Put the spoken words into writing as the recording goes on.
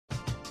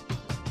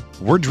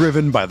We're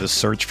driven by the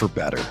search for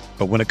better.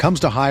 But when it comes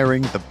to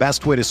hiring, the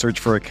best way to search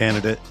for a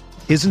candidate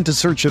isn't to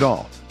search at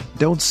all.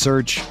 Don't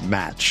search,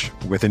 match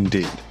with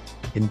Indeed.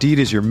 Indeed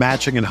is your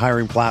matching and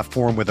hiring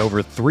platform with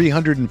over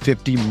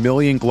 350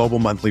 million global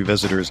monthly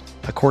visitors,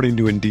 according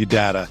to Indeed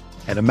data,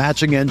 and a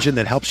matching engine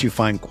that helps you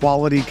find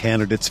quality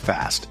candidates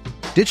fast.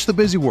 Ditch the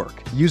busy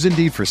work. Use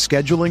Indeed for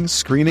scheduling,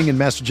 screening, and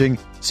messaging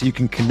so you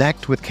can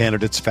connect with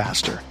candidates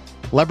faster.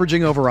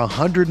 Leveraging over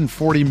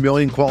 140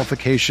 million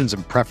qualifications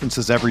and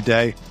preferences every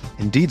day,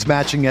 Indeed's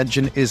matching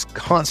engine is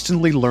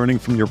constantly learning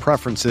from your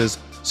preferences,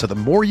 so the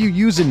more you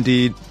use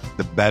Indeed,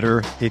 the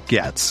better it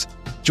gets.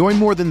 Join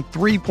more than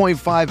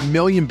 3.5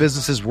 million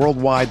businesses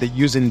worldwide that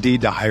use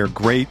Indeed to hire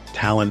great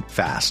talent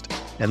fast.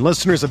 And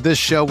listeners of this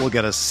show will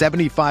get a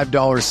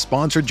 $75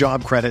 sponsored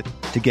job credit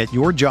to get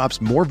your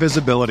jobs more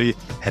visibility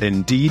at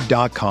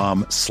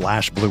Indeed.com/Blue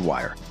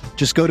Wire.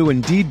 Just go to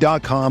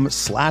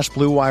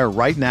Indeed.com/Blue Wire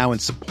right now and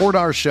support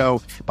our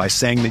show by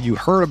saying that you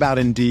heard about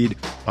Indeed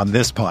on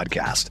this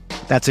podcast.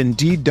 That's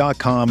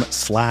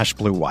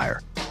Indeed.com/Blue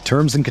Wire.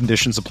 Terms and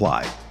conditions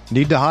apply.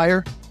 Need to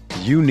hire?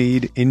 You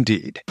need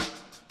Indeed.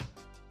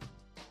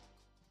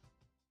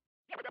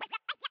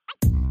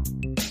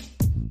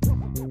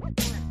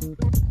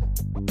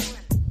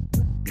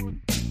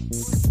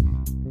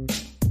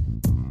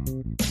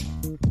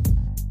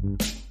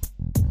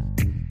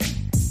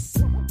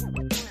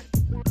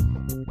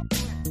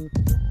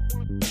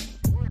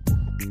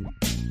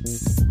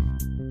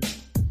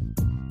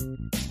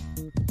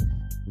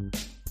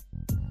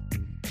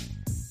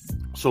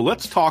 So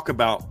let's talk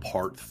about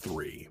part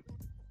 3.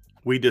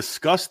 We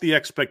discussed the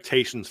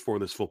expectations for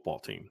this football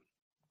team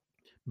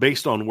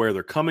based on where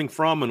they're coming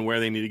from and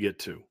where they need to get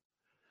to.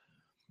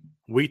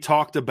 We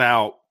talked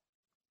about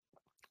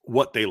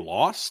what they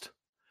lost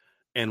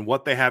and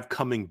what they have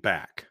coming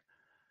back.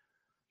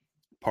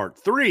 Part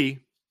 3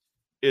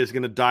 is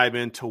going to dive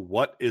into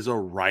what is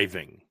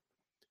arriving.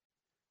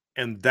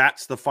 And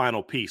that's the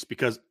final piece,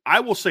 because I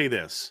will say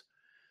this.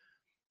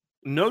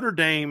 Notre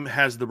Dame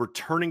has the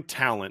returning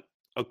talent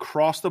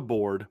across the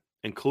board,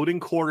 including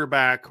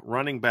quarterback,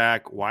 running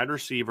back, wide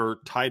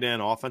receiver, tight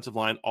end, offensive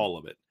line, all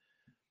of it,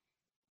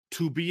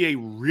 to be a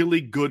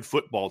really good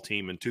football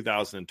team in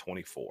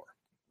 2024.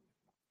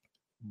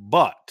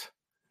 But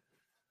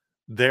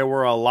there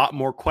were a lot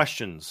more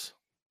questions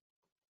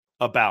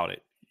about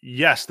it.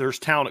 Yes, there's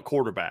talent at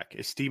quarterback.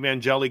 Is Steve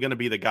Angeli going to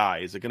be the guy?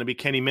 Is it going to be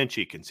Kenny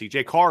Minchey? Can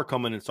C.J. Carr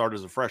come in and start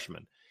as a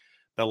freshman?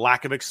 The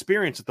lack of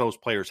experience that those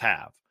players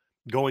have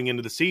going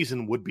into the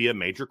season would be a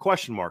major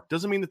question mark.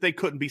 Doesn't mean that they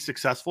couldn't be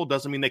successful.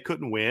 Doesn't mean they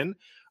couldn't win.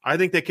 I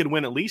think they could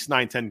win at least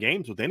 9-10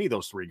 games with any of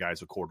those three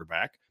guys at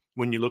quarterback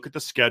when you look at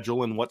the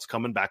schedule and what's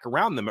coming back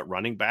around them at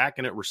running back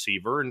and at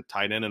receiver and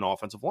tight end and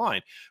offensive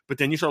line. But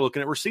then you start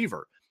looking at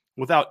receiver.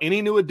 Without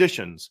any new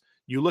additions,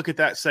 you look at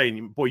that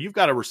saying, boy, you've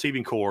got a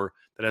receiving core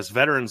that has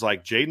veterans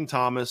like Jaden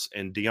Thomas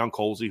and Deion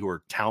Colsey who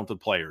are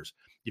talented players.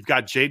 You've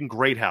got Jaden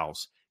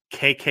Greathouse,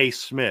 KK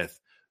Smith,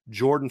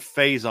 Jordan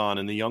Faison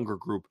in the younger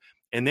group.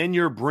 And then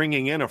you're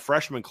bringing in a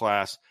freshman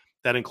class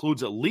that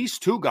includes at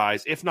least two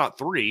guys, if not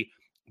three,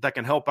 that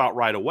can help out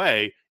right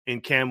away in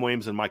Cam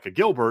Williams and Micah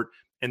Gilbert.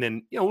 And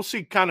then, we'll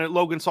see kind of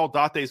Logan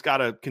Saldate's got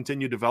to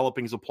continue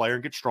developing as a player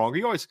and get stronger.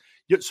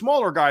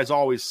 Smaller guys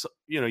always,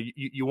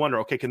 you wonder,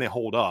 okay, can they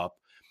hold up?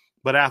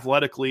 But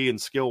athletically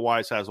and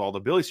skill-wise has all the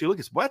ability. So you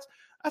look at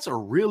that's a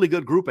really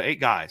good group of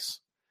 8 guys.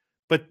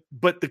 But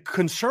the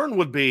concern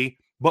would be,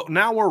 but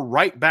now we're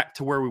right back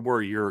to where we were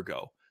a year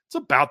ago. It's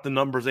about the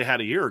numbers they had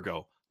a year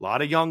ago. A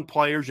lot of young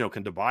players,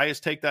 can Tobias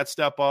take that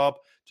step up?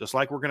 Just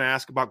like we're going to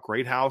ask about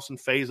Greathouse and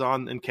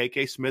Faison and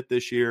KK Smith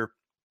this year.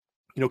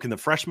 Can the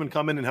freshmen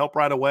come in and help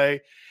right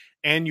away?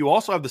 And you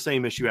also have the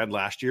same issue you had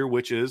last year,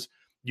 which is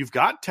you've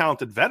got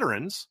talented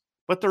veterans,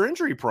 but they're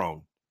injury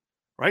prone,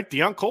 right?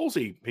 Deion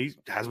Colsey, he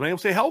hasn't been able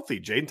to stay healthy.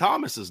 Jaden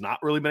Thomas has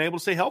not really been able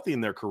to stay healthy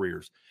in their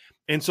careers.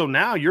 And so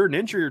now you're an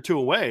injury or two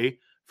away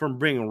from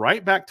bringing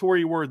right back to where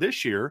you were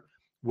this year,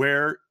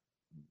 where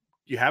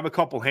you have a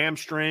couple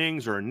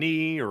hamstrings or a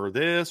knee or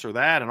this or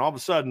that, and all of a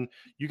sudden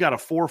you got a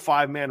 4 or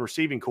 5 man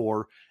receiving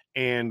core,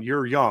 and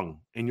you're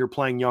young and you're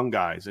playing young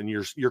guys, and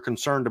you're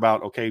concerned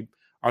about, okay,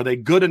 are they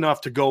good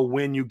enough to go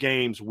win you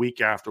games week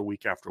after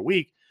week after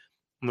week?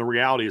 And the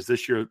reality is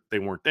this year they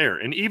weren't there.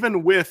 And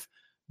even with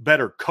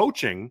better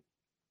coaching,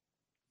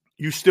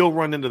 you still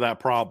run into that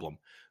problem.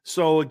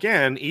 So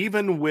again,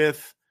 even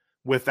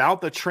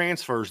without the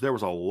transfers, there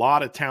was a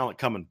lot of talent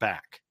coming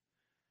back.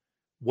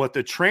 What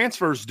the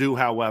transfers do,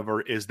 however,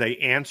 is they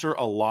answer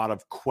a lot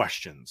of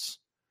questions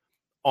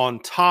on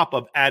top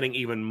of adding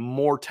even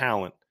more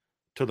talent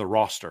to the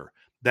roster.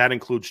 That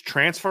includes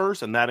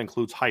transfers and that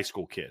includes high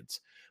school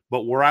kids.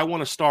 But where I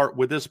want to start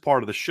with this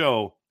part of the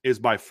show is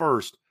by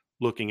first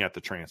looking at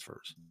the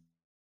transfers.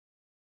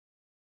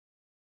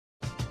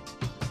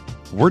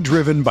 We're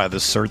driven by the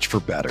search for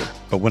better.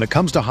 But when it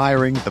comes to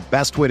hiring, the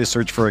best way to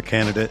search for a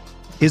candidate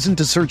isn't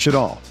to search at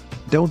all.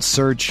 Don't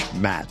search,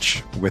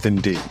 match with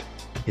Indeed.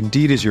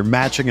 Indeed is your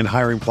matching and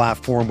hiring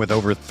platform with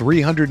over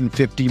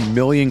 350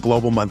 million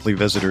global monthly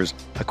visitors,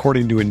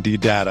 according to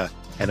Indeed data,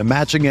 and a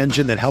matching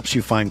engine that helps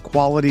you find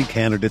quality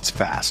candidates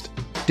fast.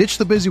 Ditch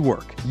the busy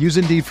work. Use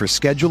Indeed for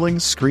scheduling,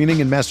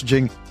 screening, and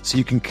messaging so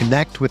you can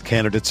connect with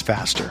candidates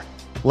faster.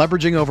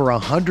 Leveraging over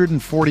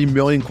 140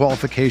 million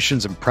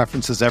qualifications and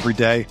preferences every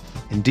day,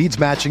 Indeed's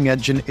matching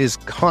engine is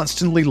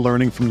constantly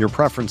learning from your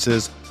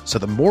preferences, so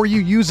the more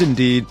you use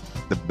Indeed,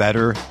 the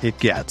better it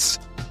gets.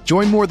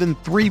 Join more than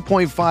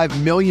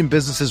 3.5 million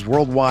businesses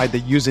worldwide that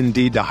use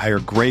Indeed to hire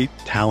great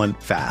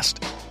talent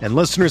fast. And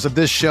listeners of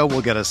this show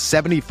will get a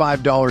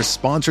 $75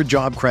 sponsored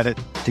job credit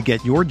to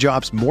get your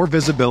jobs more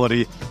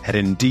visibility at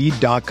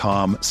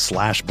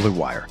Indeed.com/Blue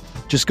Wire.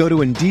 Just go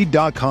to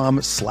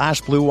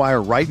Indeed.com/Blue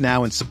Wire right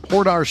now and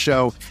support our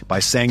show by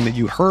saying that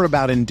you heard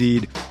about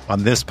Indeed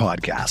on this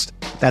podcast.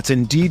 That's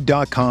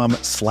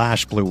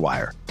Indeed.com/Blue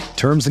Wire.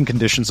 Terms and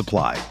conditions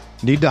apply.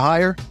 Need to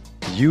hire?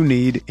 You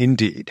need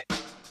Indeed.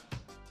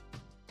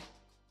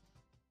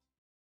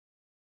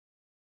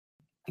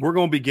 We're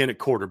going to begin at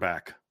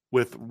quarterback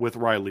with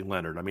Riley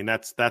Leonard. I mean,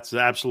 that's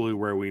absolutely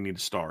where we need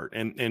to start.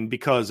 And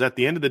because at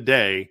the end of the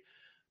day,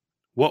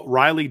 what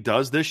Riley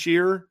does this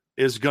year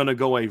is going to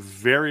go a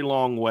very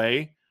long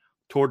way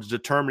towards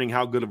determining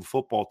how good of a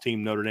football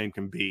team Notre Dame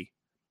can be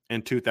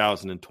in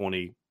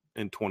 2020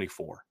 and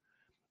 24.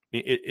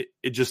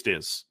 It just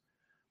is.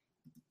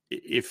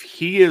 If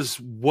he is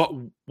what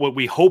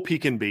we hope he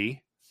can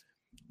be,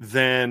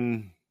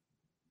 then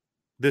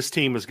this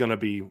team is going to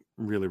be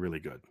really, really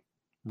good.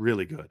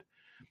 Really good.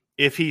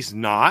 If he's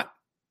not,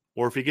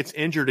 or if he gets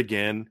injured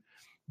again,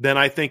 then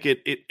I think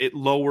it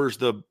lowers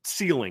the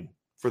ceiling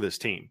for this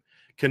team.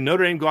 Can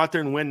Notre Dame go out there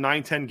and win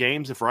 9-10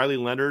 games if Riley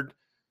Leonard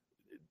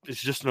is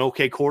just an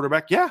okay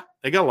quarterback? Yeah,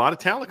 they got a lot of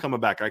talent coming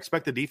back. I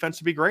expect the defense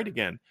to be great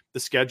again. The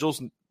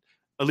schedule's,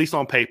 at least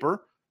on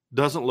paper,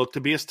 doesn't look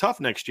to be as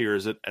tough next year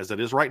as it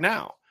is right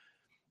now.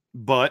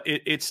 But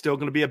it's still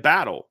going to be a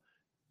battle.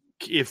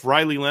 If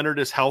Riley Leonard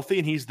is healthy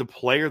and he's the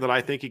player that I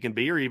think he can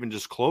be, or even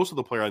just close to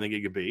the player I think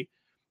he could be,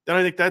 then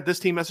I think that this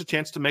team has a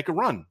chance to make a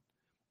run.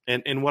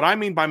 And what I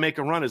mean by make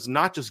a run is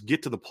not just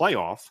get to the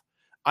playoff.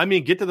 I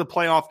mean, get to the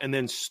playoff and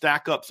then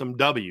stack up some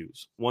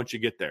W's once you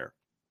get there.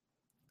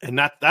 And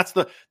that's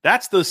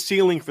the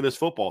ceiling for this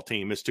football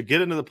team, is to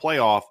get into the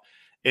playoff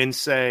and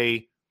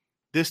say,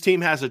 this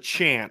team has a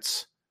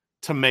chance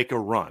to make a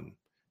run.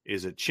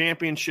 Is it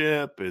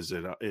championship? Is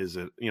it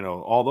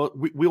although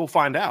we will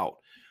find out.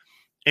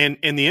 And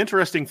the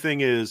interesting thing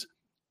is,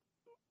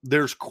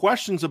 there's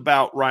questions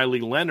about Riley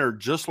Leonard,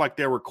 just like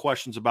there were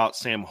questions about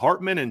Sam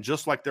Hartman and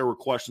just like there were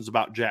questions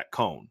about Jack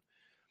Cohn.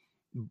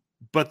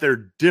 But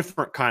they're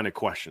different kind of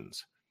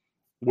questions.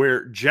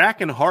 Where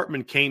Jack and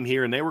Hartman came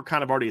here and they were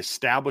kind of already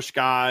established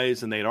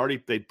guys, and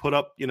they'd put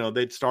up,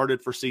 they'd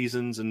started for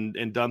seasons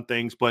and done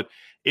things, but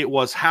it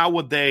was how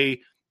would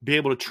they be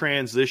able to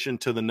transition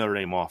to the Notre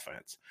Dame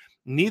offense?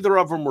 Neither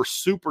of them were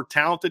super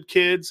talented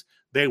kids.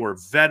 They were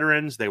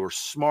veterans. They were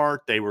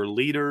smart. They were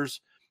leaders.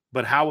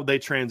 But how would they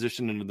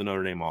transition into the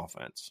Notre Dame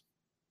offense?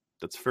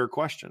 That's a fair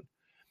question.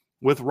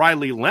 With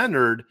Riley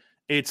Leonard,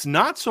 it's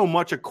not so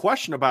much a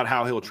question about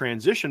how he'll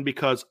transition,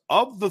 because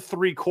of the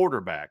three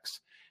quarterbacks,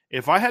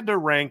 if I had to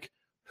rank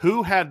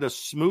who had the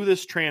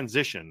smoothest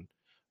transition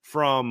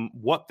from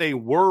what they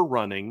were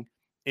running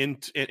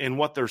and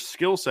what their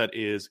skill set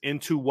is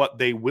into what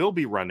they will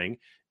be running,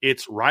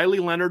 it's Riley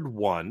Leonard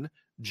 1,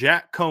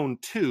 Jack Cohn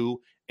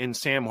 2, and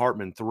Sam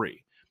Hartman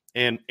 3.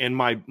 And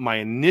my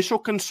initial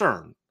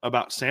concern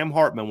about Sam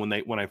Hartman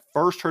when I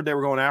first heard they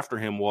were going after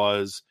him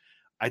was,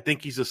 I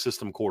think he's a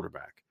system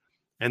quarterback.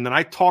 And then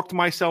I talked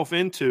myself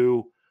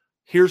into,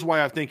 here's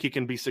why I think he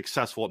can be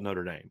successful at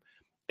Notre Dame.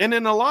 And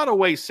in a lot of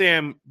ways,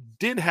 Sam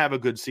did have a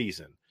good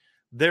season.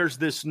 There's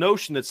this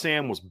notion that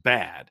Sam was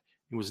bad.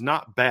 He was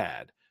not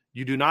bad.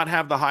 You do not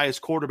have the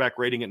highest quarterback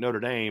rating at Notre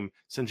Dame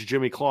since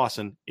Jimmy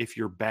Clausen if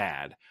you're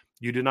bad.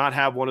 You do not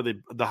have one of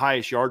the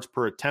highest yards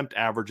per attempt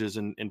averages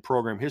in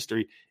program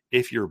history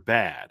if you're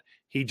bad.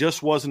 He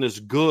just wasn't as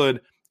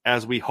good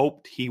as we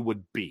hoped he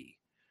would be.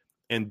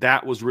 And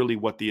that was really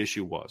what the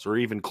issue was, or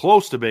even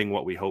close to being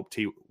what we hoped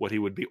he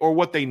would be, or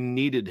what they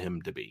needed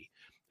him to be,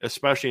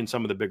 especially in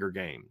some of the bigger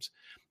games.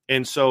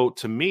 And so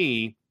to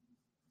me,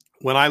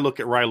 when I look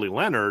at Riley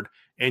Leonard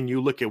and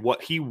you look at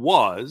what he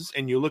was,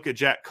 and you look at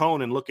Jack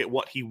Cohn and look at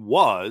what he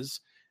was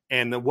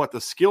and what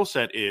the skill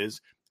set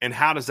is, and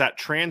how does that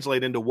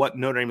translate into what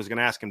Notre Dame is going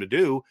to ask him to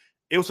do,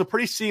 it was a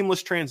pretty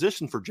seamless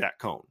transition for Jack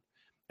Cohn.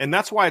 And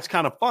that's why it's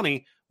kind of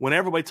funny when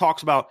everybody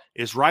talks about,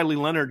 is Riley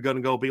Leonard going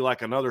to go be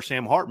like another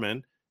Sam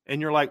Hartman? And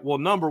you're like, well,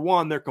 number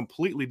one, they're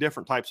completely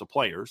different types of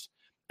players.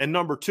 And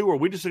number two, are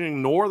we just going to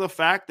ignore the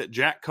fact that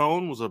Jack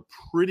Cohn was a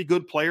pretty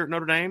good player at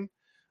Notre Dame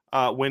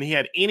when he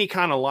had any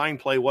kind of line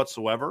play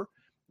whatsoever?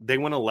 They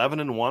went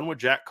 11-1 with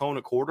Jack Cohn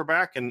at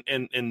quarterback, and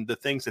the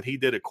things that he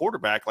did at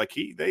quarterback, like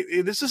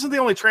this isn't the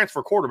only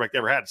transfer quarterback they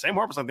ever had. Sam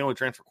Hartman's not the only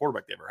transfer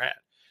quarterback they ever had.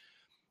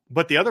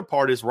 But the other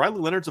part is Riley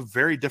Leonard's a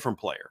very different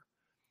player.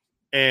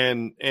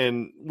 And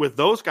with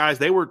those guys,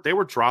 they were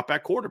drop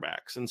back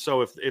quarterbacks. And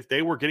so if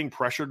they were getting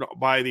pressured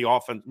by the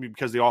offense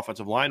because the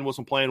offensive line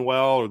wasn't playing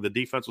well, or the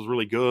defense was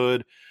really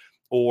good,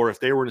 or if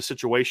they were in a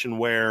situation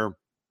where,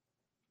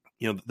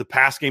 the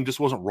pass game just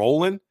wasn't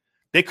rolling.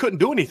 They couldn't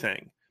do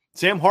anything.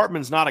 Sam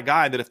Hartman's not a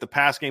guy that if the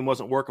pass game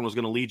wasn't working was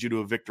going to lead you to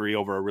a victory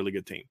over a really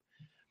good team.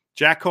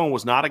 Jack Cohen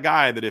was not a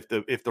guy that if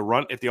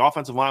the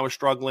offensive line was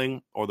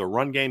struggling or the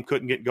run game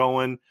couldn't get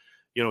going,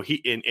 he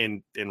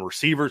in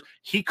receivers,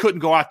 he couldn't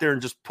go out there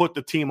and just put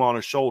the team on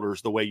his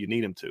shoulders the way you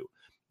need him to.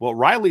 What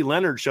Riley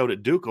Leonard showed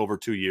at Duke over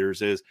 2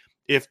 years is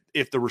if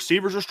the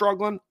receivers are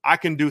struggling, I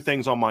can do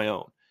things on my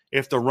own.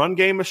 If the run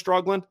game is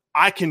struggling,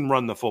 I can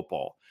run the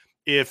football.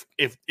 If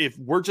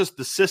we're just,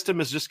 the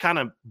system is just kind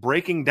of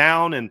breaking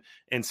down and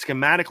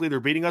schematically they're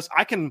beating us,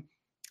 I can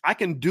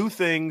do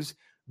things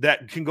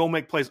that can go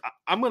make plays.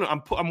 I'm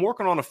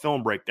working on a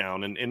film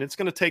breakdown and it's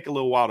going to take a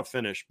little while to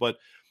finish, but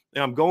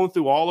I'm going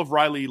through all of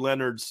Riley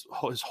Leonard's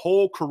his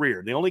whole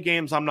career. The only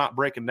games I'm not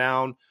breaking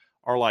down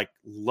are like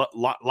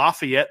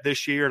Lafayette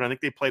this year, and I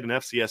think they played an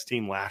FCS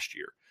team last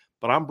year.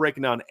 But I'm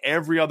breaking down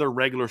every other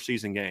regular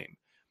season game,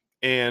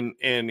 and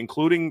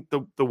including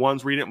the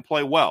ones where he didn't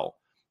play well.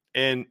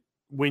 And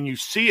when you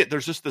see it,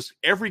 there's just this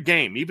every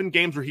game, even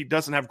games where he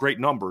doesn't have great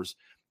numbers,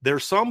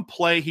 there's some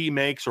play he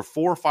makes or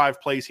 4 or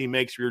 5 plays he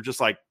makes where you're just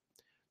like,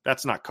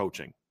 that's not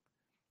coaching.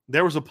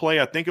 There was a play,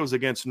 I think it was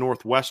against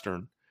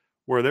Northwestern,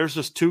 where there's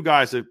just 2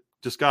 guys that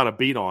just got a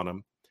beat on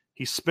him.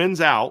 He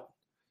spins out,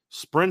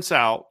 sprints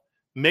out,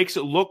 makes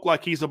it look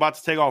like he's about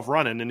to take off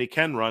running, and he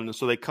can run. And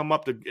so they come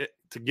up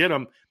to get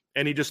him,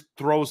 and he just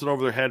throws it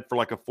over their head for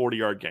like a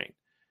 40-yard gain.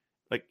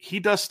 Like, he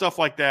does stuff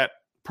like that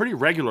pretty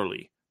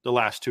regularly the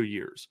last 2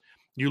 years.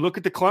 You look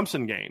at the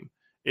Clemson game.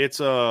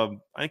 It's I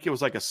think it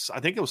was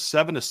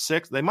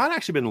 7-6. They might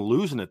actually been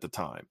losing at the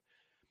time.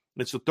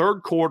 It's the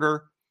third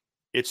quarter.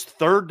 It's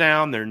third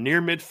down. They're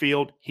near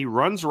midfield. He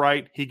runs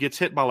right. He gets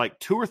hit by like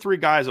 2 or 3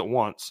 guys at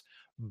once,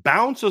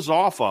 bounces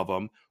off of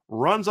them,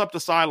 runs up the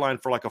sideline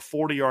for like a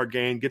 40-yard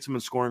gain, gets him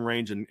in scoring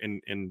range,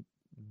 and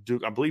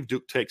Duke, I believe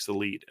Duke takes the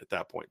lead at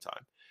that point in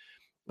time.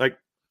 Like,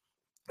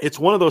 it's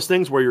one of those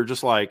things where you're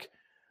just like,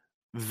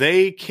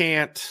 they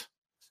can't.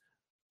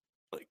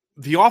 Like,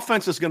 the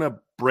offense is going to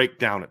break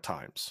down at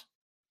times.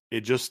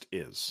 It just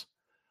is.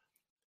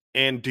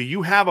 And do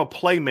you have a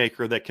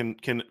playmaker that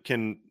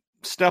can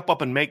step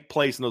up and make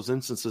plays in those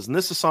instances? And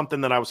this is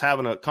something that I was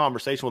having a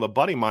conversation with a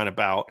buddy of mine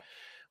about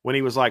when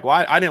he was like,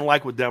 well, I didn't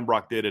like what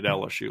Denbrock did at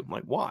LSU. I'm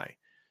like, why?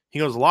 He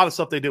goes, a lot of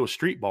stuff they did with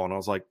street ball. And I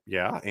was like,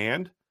 yeah,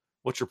 and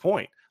what's your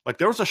point? Like,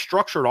 there was a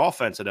structured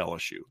offense at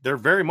LSU. There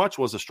very much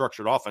was a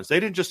structured offense. They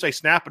didn't just say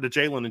snap it to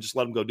Jalen and just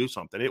let him go do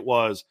something. It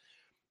was,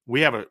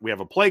 we have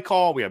a play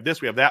call, we have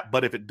this, we have that,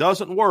 but if it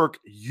doesn't work,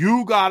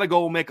 you got to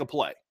go make a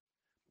play.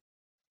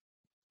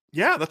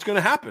 Yeah, that's going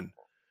to happen.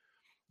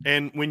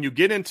 And when you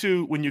get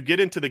into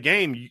the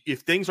game,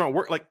 if things aren't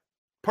working, like,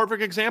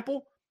 perfect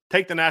example,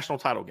 take the national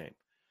title game.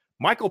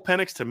 Michael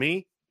Penix, to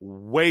me,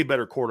 way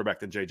better quarterback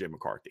than J.J.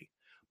 McCarthy.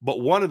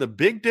 But one of the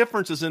big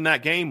differences in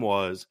that game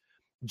was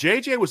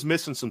J.J. was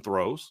missing some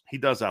throws. He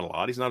does that a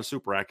lot. He's not a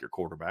super accurate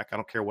quarterback. I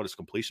don't care what his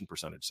completion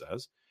percentage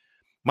says.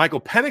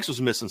 Michael Penix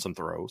was missing some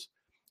throws,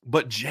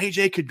 but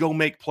J.J. could go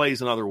make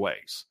plays in other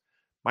ways.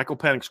 Michael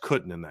Penix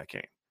couldn't in that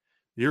game.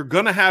 You're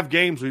going to have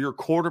games where your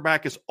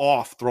quarterback is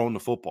off throwing the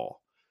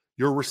football.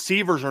 Your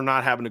receivers are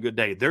not having a good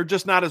day. They're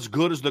just not as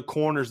good as the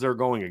corners they're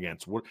going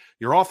against.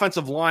 Your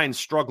offensive line's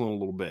struggling a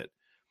little bit.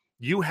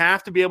 You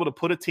have to be able to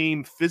put a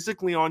team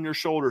physically on your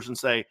shoulders and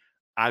say,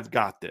 I've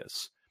got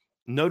this.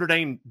 Notre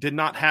Dame did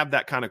not have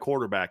that kind of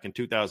quarterback in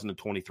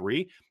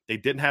 2023. They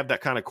didn't have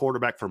that kind of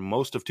quarterback for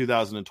most of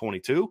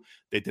 2022.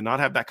 They did not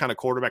have that kind of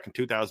quarterback in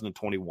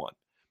 2021.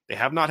 They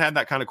have not had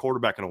that kind of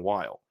quarterback in a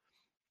while.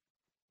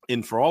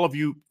 And for all of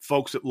you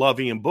folks that love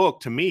Ian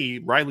Book, to me,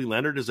 Riley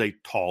Leonard is a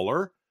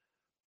taller,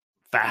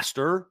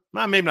 faster,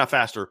 maybe not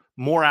faster,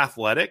 more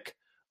athletic,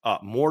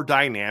 more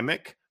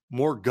dynamic,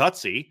 more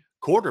gutsy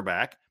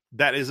quarterback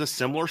that is a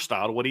similar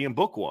style to what Ian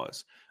Book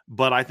was.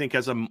 But I think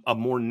has a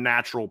more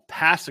natural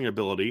passing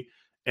ability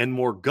and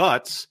more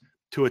guts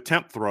to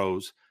attempt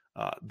throws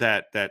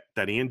that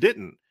Ian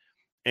didn't.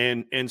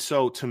 And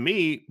so to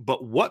me,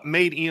 but what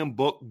made Ian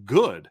Book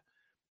good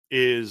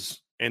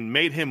is, and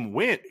made him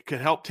win, could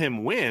help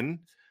him win,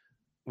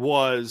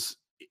 was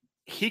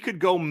he could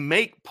go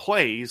make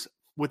plays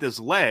with his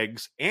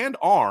legs and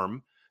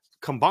arm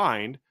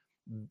combined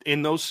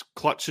in those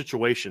clutch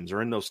situations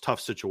or in those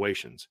tough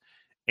situations.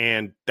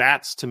 And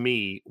that's, to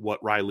me,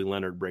 what Riley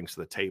Leonard brings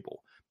to the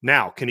table.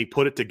 Now, can he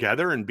put it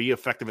together and be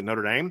effective at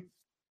Notre Dame?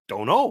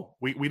 Don't know.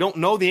 We don't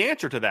know the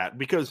answer to that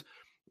because,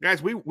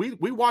 guys, we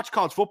watch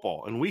college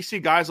football and we see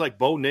guys like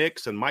Bo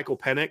Nix and Michael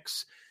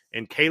Penix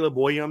and Caleb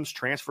Williams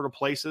transfer to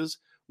places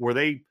where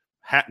they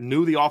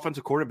knew the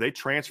offensive coordinator. They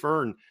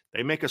transfer and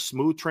they make a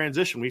smooth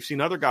transition. We've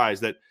seen other guys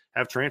that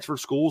have transferred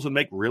schools and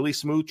make really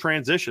smooth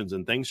transitions,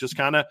 and things just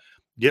kind of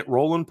get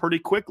rolling pretty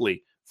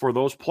quickly for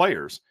those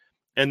players.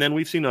 And then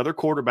we've seen other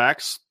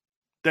quarterbacks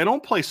that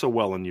don't play so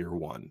well in year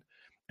one,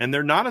 and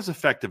they're not as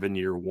effective in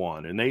year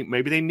one, and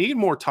maybe they need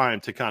more time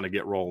to kind of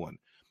get rolling.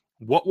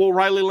 What will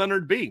Riley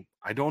Leonard be?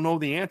 I don't know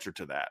the answer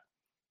to that.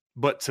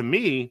 But to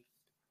me,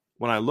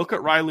 when I look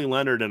at Riley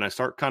Leonard and I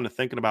start kind of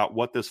thinking about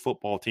what this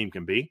football team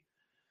can be,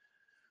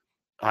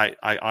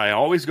 I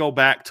always go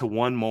back to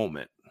one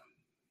moment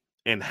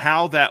and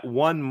how that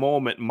one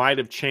moment might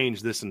have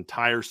changed this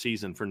entire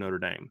season for Notre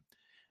Dame.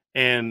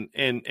 And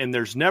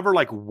there's never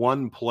like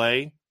one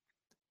play,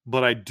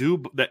 but I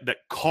do that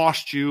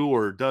cost you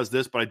or does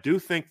this. But I do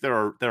think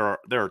there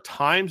are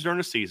times during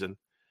the season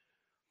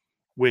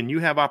when you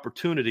have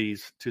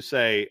opportunities to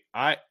say,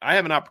 I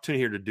have an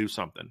opportunity here to do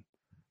something,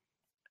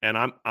 and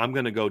I'm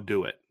going to go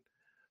do it,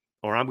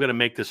 or I'm going to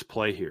make this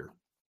play here.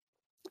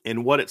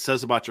 And what it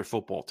says about your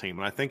football team.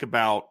 And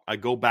I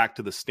go back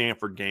to the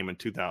Stanford game in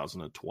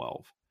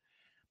 2012.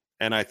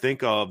 And I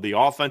think of the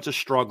offense is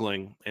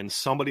struggling and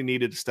somebody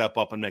needed to step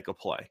up and make a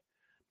play.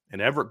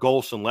 And Everett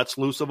Golson lets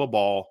loose of a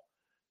ball,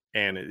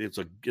 and it's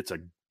a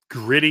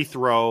gritty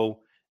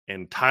throw,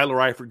 and Tyler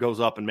Eifert goes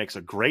up and makes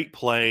a great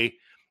play,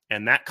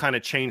 and that kind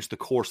of changed the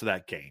course of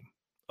that game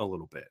a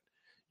little bit.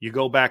 You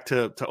go back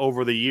to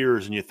over the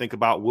years and you think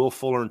about Will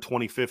Fuller in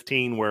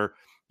 2015 where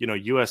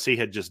USC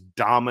had just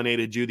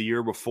dominated you the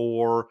year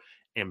before,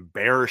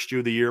 embarrassed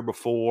you the year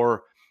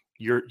before.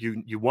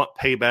 You want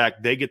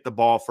payback. They get the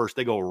ball first.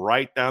 They go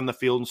right down the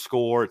field and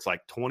score. It's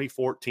like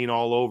 2014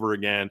 all over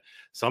again.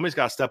 Somebody's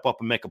got to step up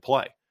and make a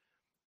play.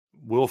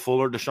 Will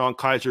Fuller, Deshaun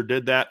Kaiser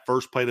did that.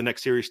 First play the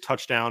next series,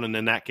 touchdown, and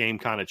then that game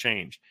kind of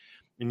changed.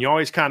 And you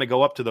always kind of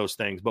go up to those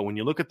things. But when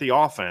you look at the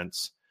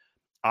offense,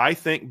 I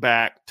think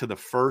back to the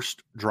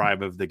first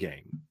drive of the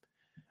game.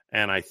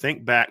 And I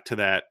think back to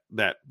that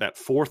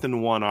 4th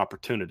and 1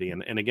 opportunity.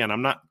 And again,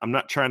 I'm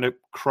not trying to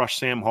crush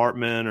Sam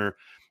Hartman or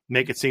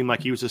make it seem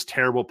like he was this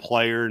terrible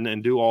player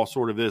and do all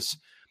sort of this.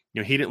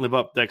 He didn't live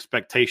up to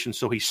expectations,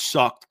 so he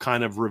sucked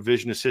kind of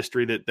revisionist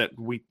history that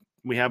we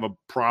have a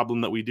problem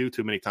that we do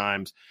too many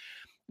times.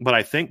 But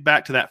I think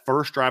back to that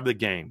first drive of the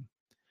game,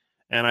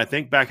 and I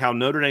think back how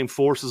Notre Dame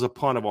forces a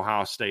punt of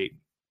Ohio State.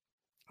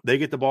 They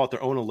get the ball at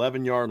their own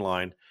 11-yard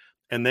line,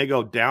 and they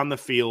go down the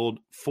field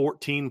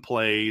 13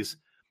 plays,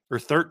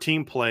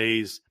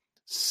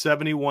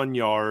 71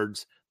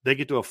 yards. They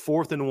get to a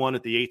 4th and 1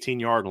 at the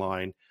 18-yard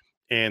line,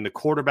 and the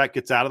quarterback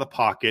gets out of the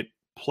pocket.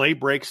 Play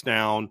breaks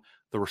down.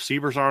 The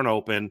receivers aren't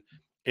open,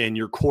 and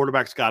your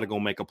quarterback's got to go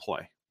make a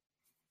play.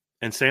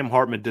 And Sam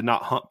Hartman did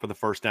not hunt for the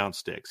first down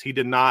sticks. He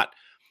did not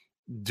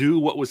do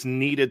what was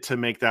needed to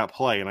make that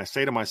play. And I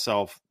say to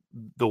myself,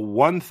 the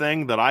one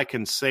thing that I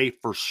can say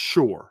for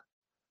sure,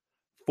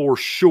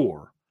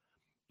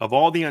 of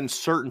all the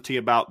uncertainty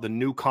about the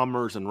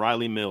newcomers and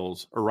Riley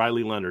Mills or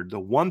Riley Leonard, the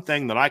one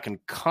thing that I can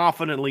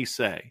confidently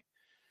say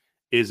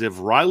is if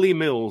Riley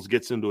Mills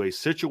gets into a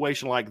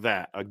situation like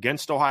that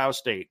against Ohio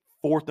State,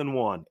 4th and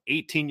 1,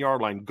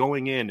 18-yard line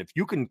going in, if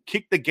you can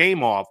kick the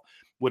game off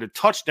with a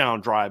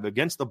touchdown drive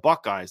against the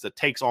Buckeyes that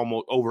takes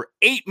almost over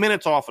 8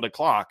 minutes off of the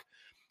clock,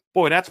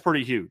 boy, that's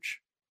pretty huge.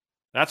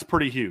 That's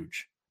pretty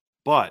huge.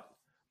 But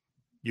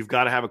you've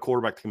got to have a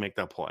quarterback that can make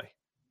that play.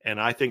 And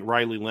I think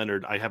Riley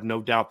Leonard, I have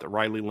no doubt that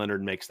Riley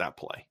Leonard makes that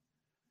play.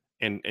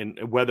 And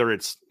whether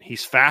it's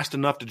he's fast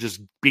enough to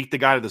just beat the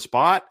guy to the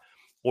spot,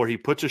 or he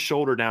puts his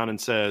shoulder down and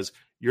says,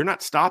 you're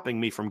not stopping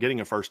me from getting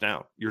a first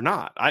down. You're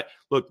not.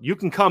 Look, you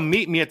can come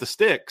meet me at the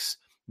sticks,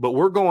 but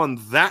we're going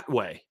that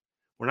way.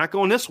 We're not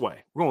going this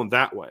way. We're going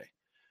that way.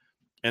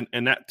 And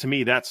that, to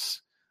me,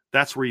 that's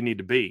where you need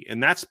to be.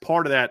 And that's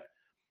part of that,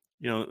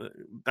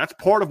 that's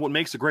part of what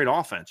makes a great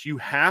offense. You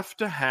have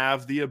to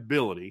have the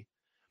ability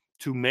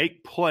to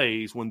make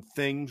plays when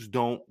things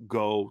don't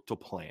go to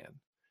plan.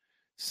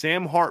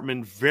 Sam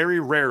Hartman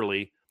very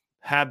rarely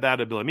had that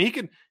ability. I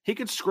mean, he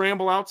could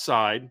scramble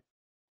outside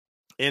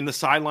and the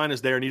sideline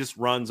is there and he just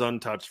runs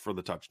untouched for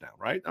the touchdown,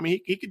 right? I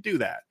mean, he could do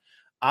that.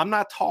 I'm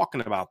not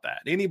talking about that.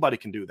 Anybody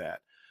can do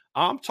that.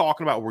 I'm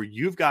talking about where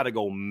you've got to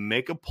go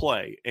make a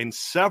play and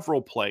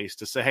several plays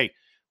to say, hey,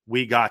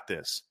 we got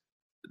this.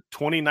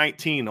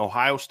 2019,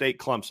 Ohio State,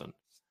 Clemson.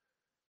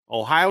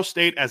 Ohio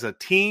State as a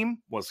team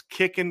was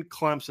kicking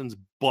Clemson's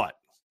butt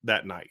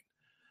that night.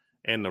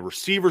 And the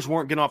receivers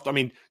weren't getting off. I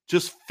mean,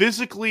 just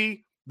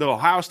physically, the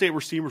Ohio State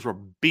receivers were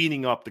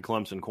beating up the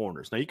Clemson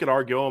corners. Now, you could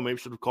argue, oh, maybe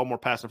should have called more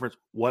pass interference.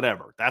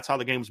 Whatever. That's how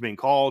the game was being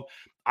called.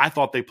 I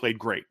thought they played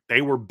great.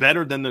 They were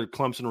better than the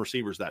Clemson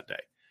receivers that day.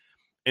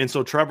 And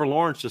so Trevor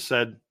Lawrence just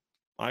said,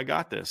 I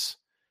got this.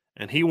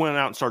 And he went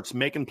out and starts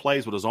making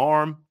plays with his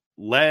arm,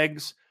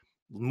 legs,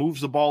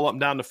 moves the ball up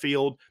and down the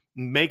field,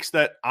 makes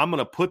that I'm going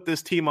to put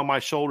this team on my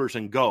shoulders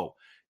and go.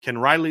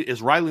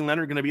 Is Riley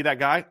Leonard going to be that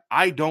guy?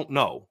 I don't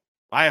know.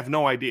 I have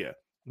no idea.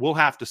 We'll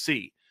have to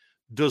see.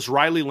 Does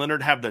Riley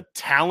Leonard have the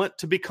talent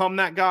to become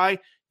that guy?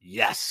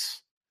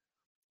 Yes.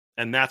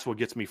 And that's what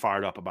gets me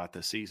fired up about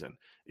this season,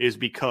 is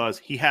because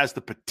he has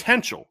the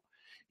potential.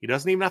 He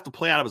doesn't even have to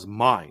play out of his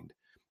mind.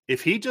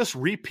 If he just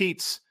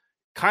repeats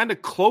kind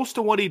of close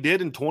to what he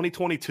did in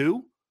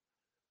 2022,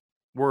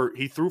 where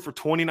he threw for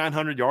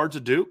 2,900 yards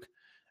at Duke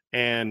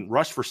and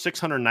rushed for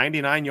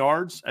 699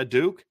 yards at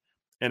Duke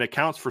and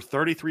accounts for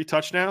 33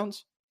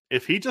 touchdowns,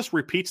 if he just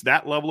repeats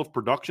that level of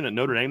production at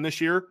Notre Dame this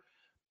year,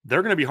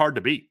 they're going to be hard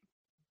to beat.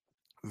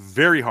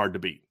 Very hard to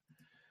beat.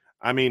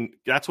 I mean,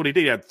 that's what he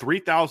did. He had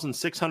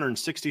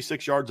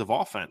 3,666 yards of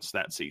offense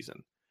that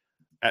season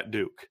at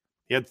Duke.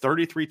 He had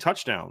 33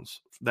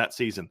 touchdowns that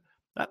season.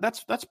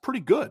 That's pretty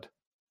good.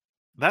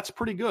 That's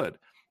pretty good.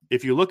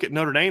 If you look at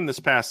Notre Dame this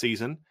past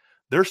season,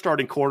 their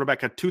starting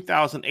quarterback had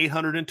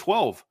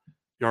 2,812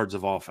 yards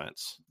of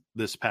offense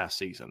this past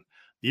season.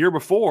 The year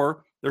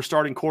before, their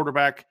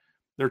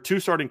two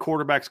starting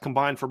quarterbacks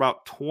combined for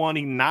about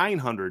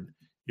 2,900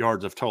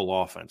 yards of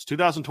total offense.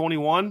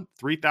 2021,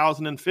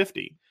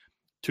 3,050.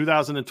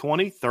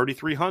 2020,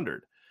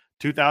 3,300.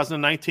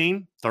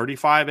 2019,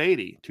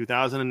 3,580.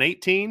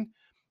 2018,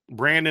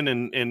 Brandon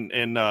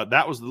and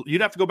that was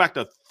you'd have to go back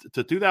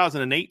to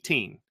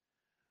 2018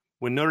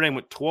 when Notre Dame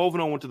went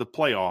 12-0, went to the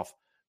playoff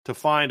to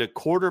find a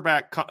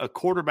quarterback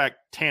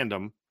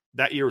tandem.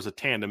 That year was a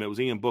tandem. It was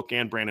Ian Book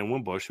and Brandon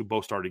Wimbush, who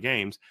both started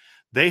games.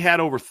 They had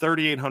over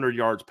 3,800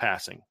 yards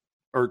passing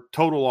or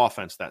total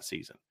offense that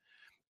season.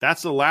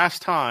 That's the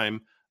last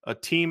time a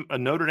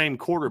Notre Dame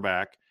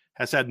quarterback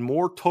has had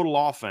more total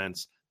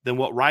offense than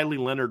what Riley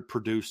Leonard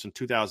produced in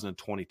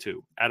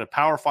 2022 at a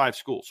Power 5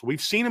 school. So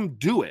we've seen him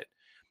do it.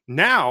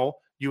 Now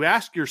you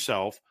ask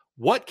yourself,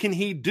 what can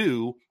he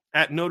do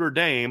at Notre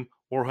Dame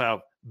or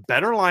have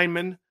better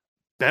linemen,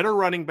 better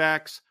running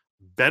backs,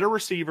 better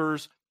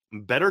receivers,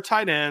 better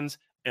tight ends,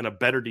 and a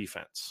better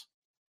defense?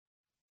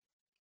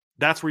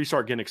 That's where you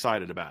start getting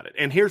excited about it.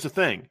 And here's the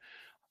thing.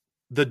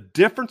 The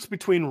difference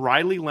between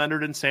Riley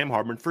Leonard and Sam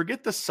Hartman,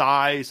 forget the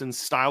size and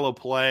style of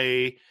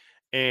play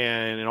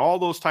and all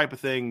those type of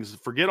things.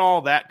 Forget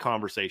all that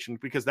conversation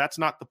because that's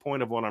not the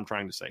point of what I'm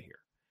trying to say here.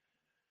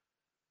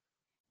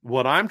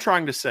 What I'm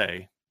trying to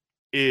say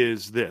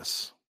is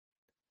this.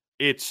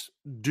 It's,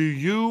 do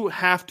you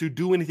have to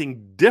do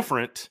anything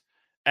different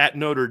at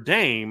Notre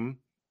Dame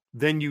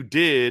than you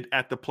did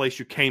at the place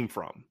you came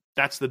from?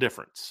 That's the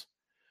difference.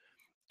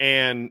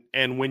 And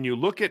when you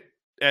look at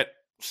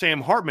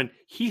Sam Hartman,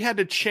 he had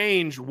to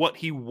change what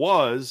he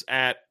was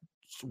at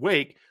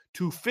Wake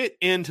to fit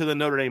into the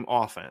Notre Dame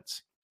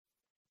offense.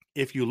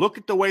 If you look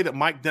at the way that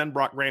Mike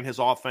Denbrock ran his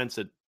offense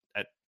at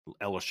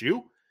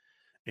LSU,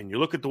 and you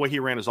look at the way he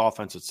ran his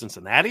offense at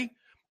Cincinnati,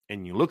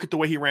 and you look at the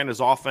way he ran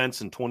his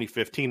offense in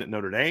 2015 at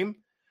Notre Dame,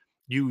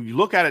 you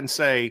look at it and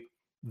say,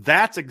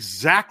 that's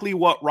exactly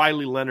what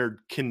Riley Leonard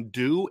can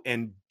do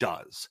and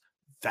does.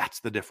 That's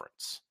the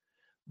difference.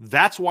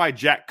 That's why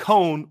Jack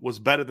Cohn was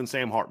better than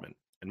Sam Hartman,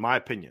 in my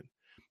opinion,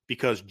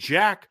 because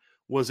Jack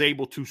was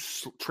able to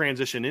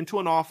transition into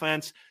an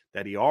offense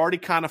that he already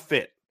kind of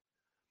fit.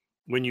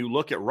 When you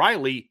look at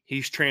Riley,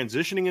 he's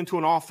transitioning into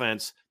an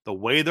offense, the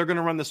way they're going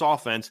to run this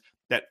offense,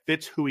 that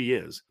fits who he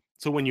is.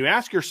 So when you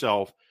ask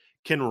yourself,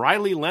 can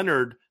Riley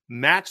Leonard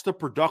match the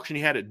production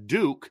he had at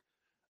Duke?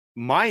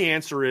 My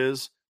answer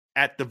is,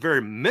 at the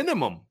very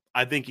minimum,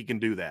 I think he can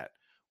do that.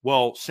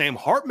 Well, Sam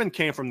Hartman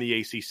came from the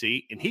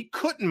ACC, and he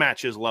couldn't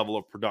match his level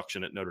of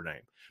production at Notre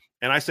Dame.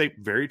 And I say,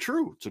 very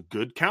true. It's a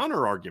good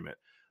counter argument.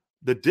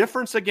 The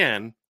difference,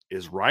 again,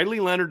 is Riley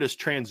Leonard is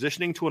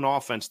transitioning to an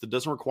offense that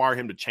doesn't require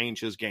him to change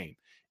his game.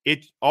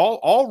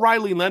 All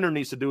Riley Leonard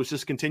needs to do is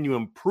just continue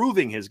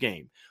improving his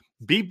game.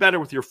 Be better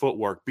with your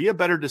footwork. Be a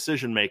better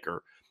decision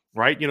maker,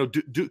 right?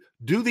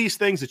 Do these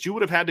things that you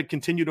would have had to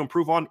continue to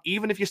improve on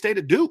even if you stayed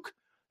at Duke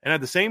and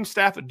had the same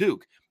staff at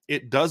Duke.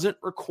 It doesn't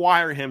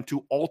require him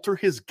to alter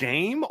his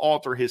game,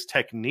 alter his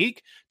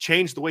technique,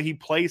 change the way he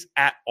plays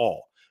at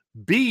all.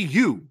 Be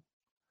you,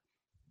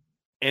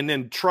 and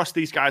then trust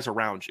these guys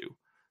around you.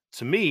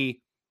 To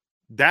me,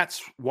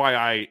 that's why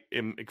I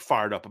am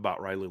fired up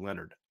about Riley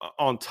Leonard.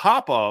 On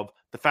top of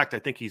the fact I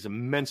think he's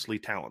immensely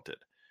talented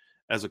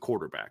as a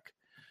quarterback.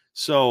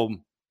 So,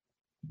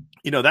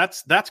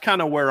 that's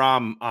kind of where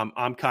I'm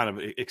kind of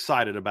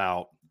excited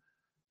about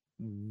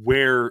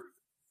where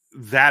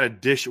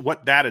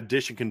what that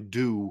addition can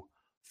do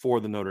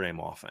for the Notre Dame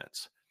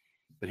offense.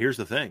 But here's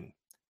the thing.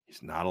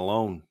 He's not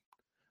alone.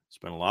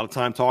 Spent a lot of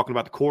time talking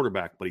about the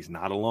quarterback, but he's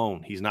not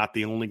alone. He's not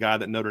the only guy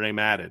that Notre Dame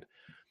added.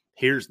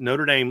 Here's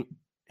Notre Dame.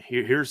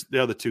 Here's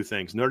the other two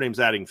things. Notre Dame's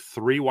adding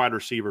 3 wide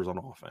receivers on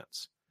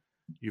offense.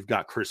 You've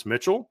got Chris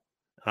Mitchell.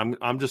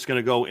 I'm just going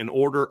to go in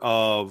order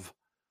of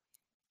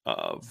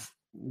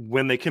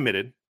when they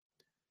committed.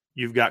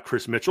 You've got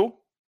Chris Mitchell.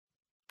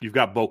 You've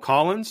got Bo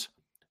Collins.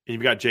 And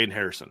you've got Jaden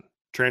Harrison,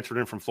 transferred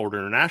in from Florida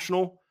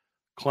International,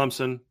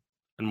 Clemson,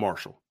 and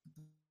Marshall.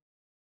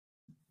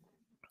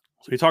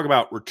 So you talk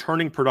about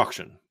returning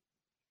production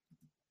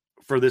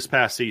for this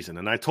past season.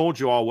 And I told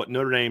you all what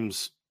Notre Dame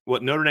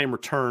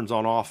returns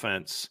on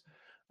offense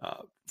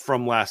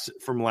from last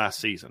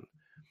season.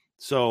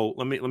 So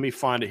let me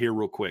find it here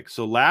real quick.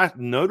 So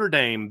Notre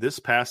Dame this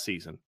past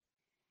season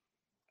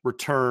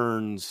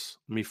returns.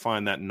 Let me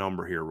find that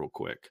number here real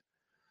quick.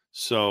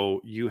 So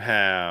you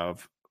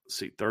have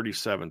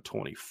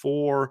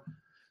 37-24.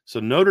 So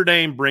Notre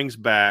Dame brings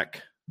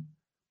back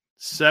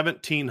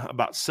about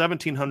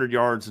 1,700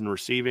 yards in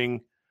receiving.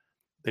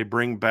 They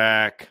bring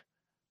back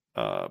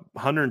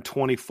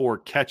 124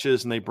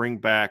 catches, and they bring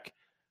back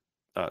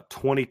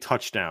 20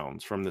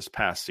 touchdowns from this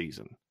past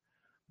season.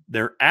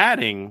 They're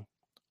adding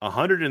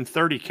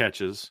 130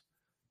 catches,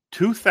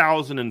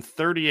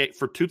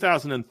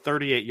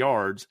 2,038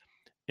 yards,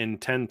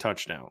 and 10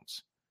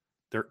 touchdowns.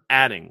 They're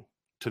adding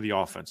to the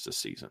offense this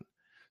season.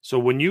 So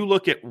when you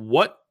look at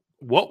what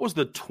was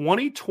the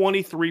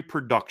 2023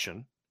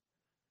 production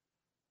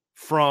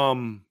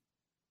from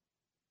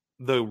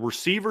the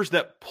receivers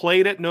that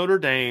played at Notre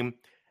Dame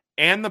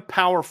and the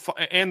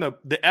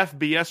the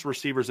FBS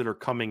receivers that are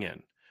coming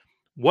in,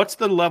 what's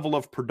the level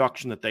of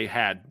production that they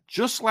had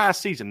just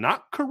last season?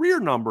 Not career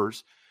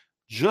numbers,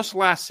 just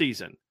last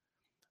season.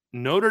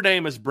 Notre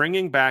Dame is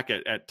bringing back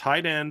at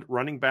tight end,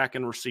 running back,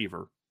 and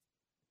receiver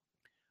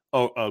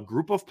a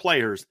group of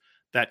players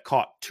that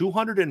caught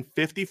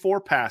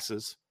 254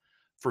 passes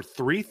for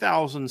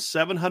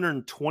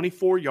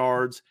 3,724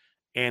 yards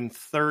and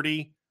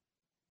 30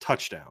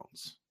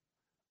 touchdowns.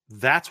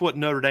 That's what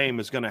Notre Dame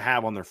is going to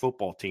have on their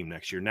football team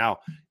next year. Now,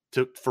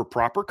 for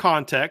proper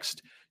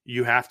context,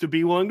 you have to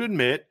be willing to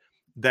admit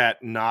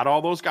that not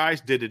all those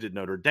guys did it at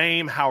Notre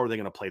Dame. How are they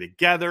going to play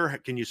together?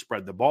 Can you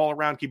spread the ball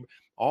around?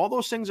 All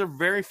those things are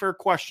very fair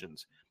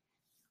questions.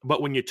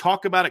 But when you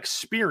talk about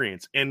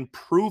experience and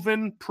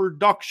proven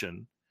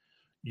production,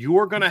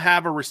 you're going to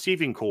have a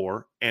receiving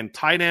core and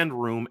tight end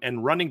room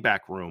and running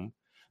back room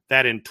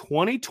that in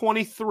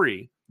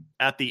 2023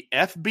 at the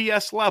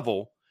FBS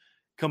level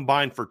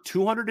combined for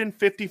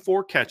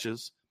 254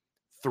 catches,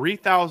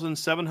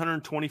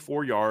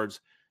 3,724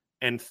 yards,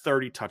 and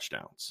 30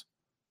 touchdowns.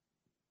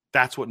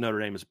 That's what Notre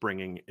Dame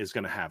is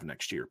going to have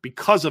next year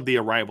because of the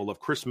arrival of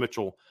Chris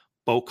Mitchell,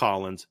 Bo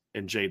Collins,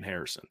 and Jaden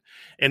Harrison.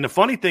 And the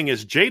funny thing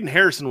is Jaden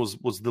Harrison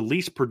was the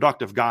least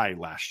productive guy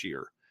last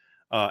year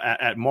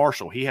at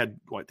Marshall. He had,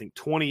 I think,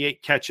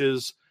 28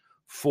 catches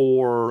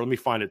for,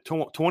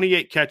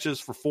 28 catches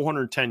for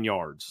 410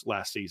 yards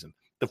last season.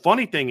 The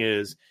funny thing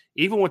is,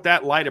 even with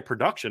that light of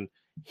production,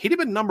 he'd have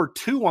been number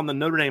 2 on the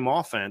Notre Dame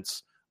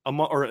offense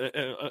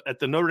at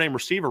the Notre Dame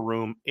receiver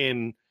room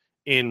in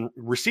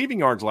receiving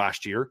yards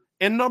last year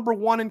and number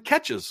 1 in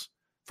catches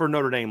for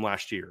Notre Dame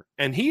last year.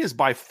 And he is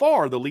by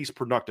far the least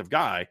productive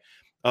guy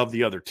of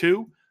the other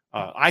two.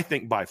 I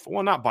think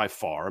not by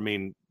far. I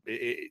mean,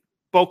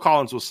 Bo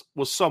Collins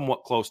was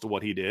somewhat close to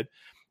what he did.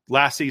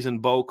 Last season,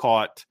 Bo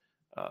caught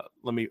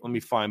let me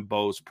find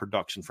Bo's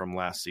production from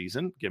last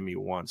season. Give me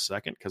 1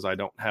 second because I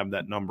don't have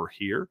that number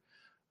here.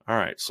 All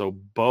right, so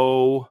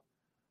Bo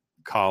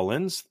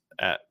Collins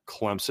at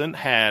Clemson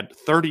had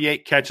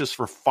 38 catches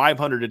for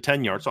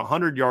 510 yards, so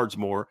 100 yards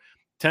more,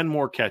 10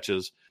 more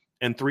catches,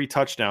 and 3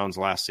 touchdowns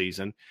last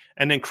season.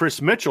 And then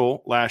Chris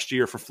Mitchell last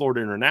year for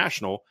Florida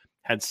International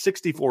had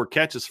 64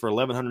 catches for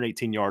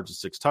 1,118 yards and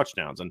 6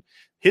 touchdowns. And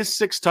his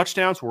 6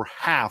 touchdowns were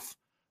half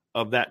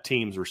of that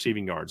team's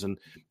receiving yards. And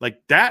like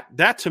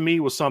that to me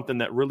was something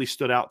that really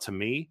stood out to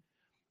me,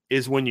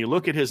 is when you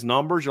look at his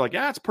numbers, you're like,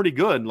 yeah, it's pretty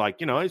good. Like,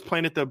 he's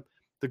playing at the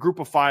group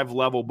of 5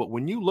 level. But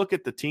when you look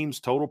at the team's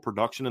total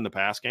production in the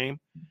pass game,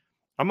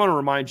 I'm going to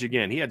remind you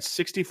again, he had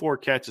 64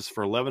 catches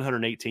for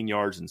 1,118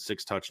 yards and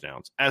 6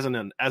 touchdowns. As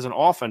an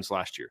offense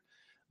last year,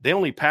 they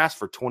only passed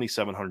for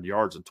 2,700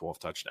 yards and 12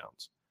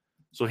 touchdowns.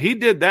 So he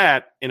did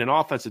that in an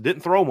offense that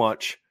didn't throw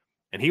much,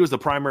 and he was the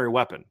primary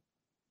weapon.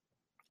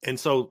 And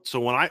so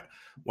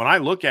when I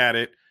look at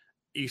it,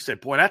 you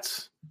said, boy,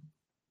 that's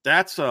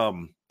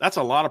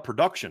a lot of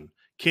production.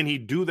 Can he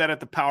do that at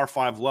the Power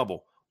 5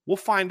 level? We'll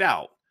find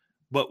out.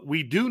 But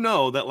we do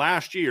know that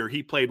last year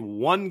he played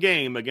 1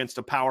 game against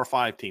a Power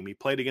 5 team. He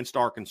played against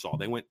Arkansas.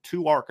 They went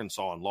to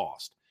Arkansas and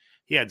lost.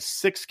 He had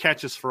 6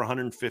 catches for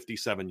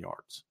 157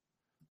 yards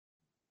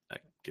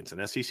against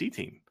an SEC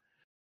team.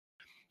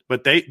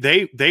 But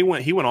he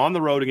went on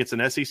the road against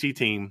an SEC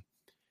team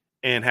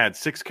and had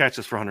 6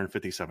 catches for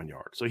 157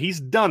 yards. So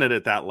he's done it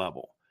at that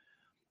level.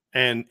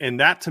 And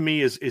that to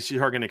me is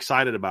you're getting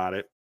excited about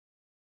it.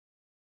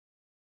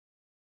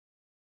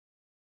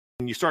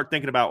 And you start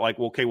thinking about like,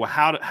 well, okay, well,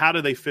 how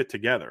do they fit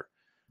together?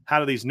 How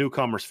do these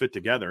newcomers fit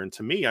together? And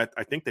to me,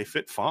 I think they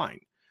fit fine.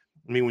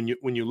 I mean,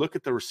 when you look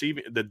at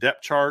the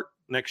depth chart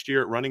next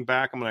year at running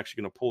back, I'm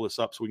actually going to pull this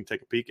up so we can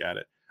take a peek at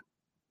it.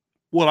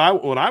 What I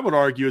would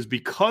argue is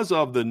because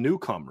of the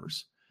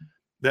newcomers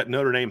that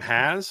Notre Dame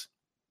has,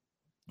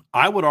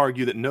 I would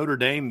argue that Notre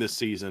Dame this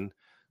season.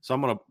 So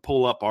I'm going to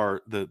pull up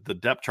the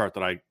depth chart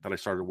that I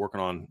started working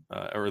on,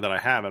 or that I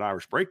have at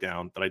Irish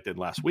Breakdown that I did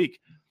last week.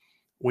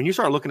 When you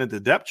start looking at the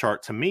depth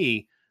chart, to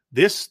me,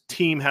 this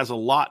team has a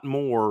lot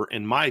more,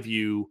 in my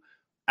view,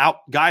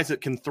 guys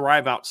that can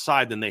thrive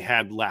outside than they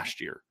had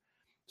last year.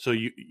 So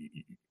when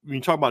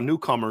you talk about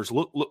newcomers,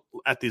 look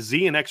at the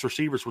Z and X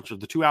receivers, which are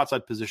the 2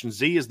 outside positions.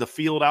 Z is the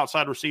field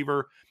outside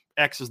receiver.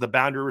 X is the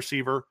boundary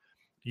receiver.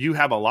 You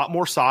have a lot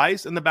more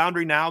size in the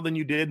boundary now than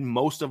you did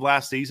most of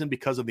last season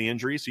because of the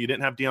injuries. So you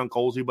didn't have Deion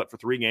Colsey, but for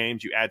 3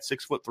 games, you add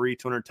 6'3",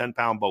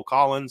 210-pound Bo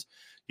Collins.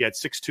 You had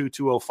 6'2",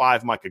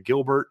 205 Micah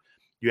Gilbert.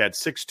 You had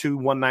 6'2",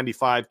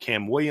 195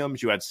 Cam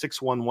Williams. You had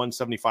 6'1",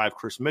 175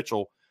 Chris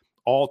Mitchell,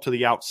 all to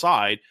the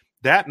outside.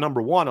 That,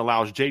 number one,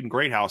 allows Jaden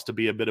Greathouse to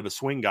be a bit of a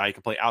swing guy. He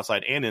can play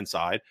outside and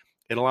inside.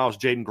 It allows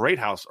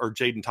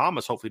Jaden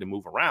Thomas, hopefully, to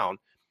move around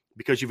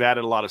because you've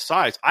added a lot of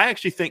size. I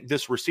actually think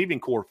this receiving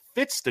core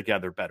fits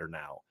together better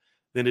now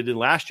than it did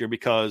last year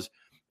because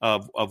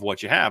of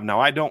what you have. Now,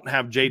 I don't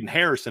have Jaden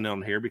Harrison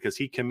on here because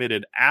he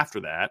committed after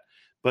that.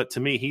 But to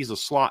me, he's a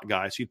slot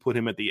guy, so you put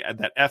him at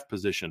that F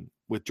position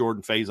with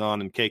Jordan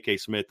Faison and KK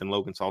Smith and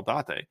Logan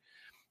Saldate.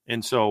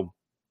 And so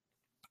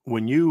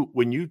when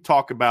you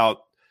talk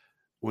about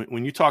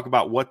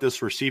what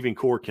this receiving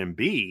core can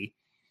be,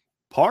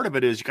 part of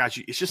it is, guys,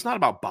 it's just not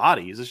about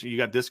bodies. You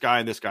got this guy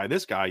and this guy,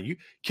 this guy.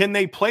 Can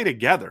they play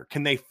together?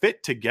 Can they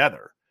fit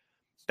together?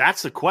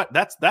 That's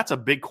a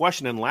big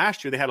question. And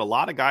last year they had a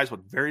lot of guys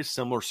with very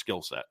similar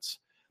skill sets.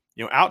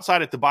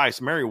 Outside of Tobias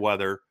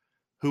Merriweather,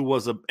 who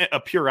was a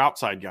pure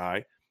outside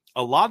guy,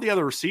 a lot of the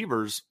other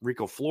receivers,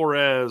 Rico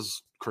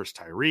Flores, Chris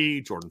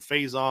Tyree, Jordan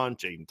Faison,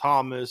 Jaden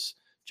Thomas,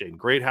 Jaden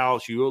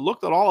Greathouse, you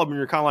looked at all of them and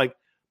you're kind of like,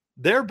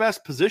 their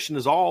best position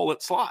is all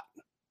at slot.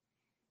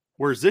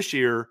 Whereas this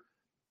year,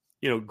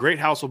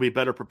 Greathouse will be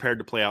better prepared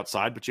to play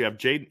outside, but you have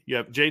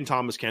Jaden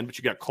Thomas but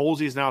you got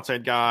Colsey as an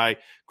outside guy,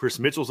 Chris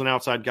Mitchell's an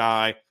outside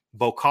guy,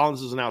 Bo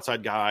Collins is an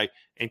outside guy,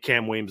 and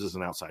Cam Williams is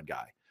an outside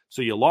guy.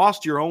 So you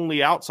lost your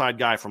only outside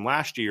guy from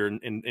last year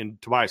in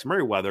Tobias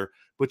Merriweather,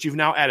 but you've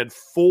now added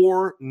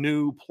 4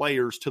 new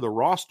players to the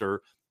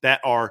roster that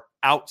are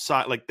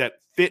outside, like that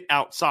fit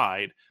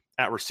outside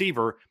at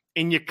receiver.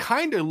 And you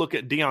kind of look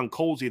at Deion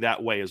Colsey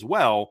that way as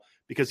well,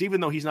 because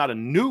even though he's not a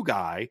new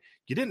guy,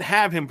 you didn't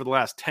have him for the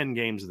last 10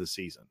 games of the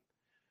season.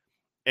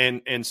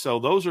 And so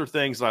those are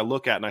things that I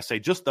look at and I say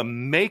just the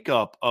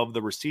makeup of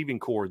the receiving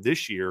core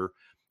this year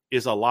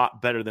is a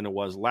lot better than it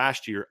was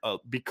last year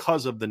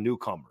because of the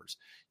newcomers.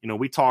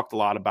 We talked a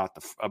lot about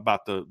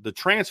the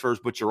transfers,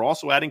 but you're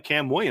also adding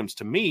Cam Williams.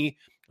 To me,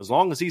 as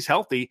long as he's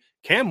healthy,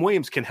 Cam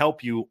Williams can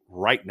help you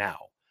right now.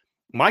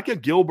 Micah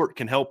Gilbert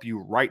can help you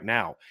right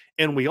now.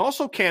 And we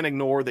also can't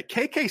ignore that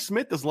KK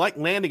Smith is like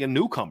landing a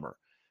newcomer.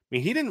 I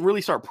mean, he didn't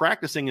really start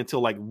practicing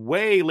until like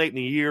way late in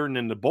the year and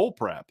in the bowl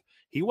prep.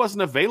 He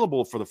wasn't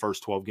available for the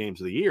first 12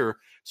 games of the year.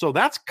 So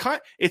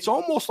it's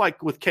almost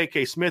like with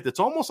KK Smith, it's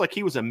almost like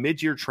he was a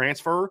mid-year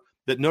transfer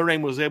that Notre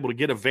Dame was able to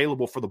get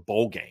available for the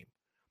bowl game.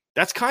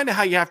 That's kind of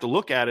how you have to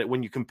look at it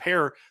when you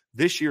compare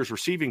this year's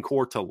receiving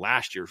core to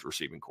last year's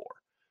receiving core.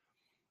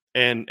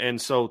 And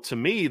so to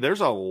me,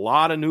 there's a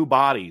lot of new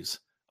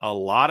bodies, a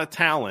lot of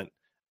talent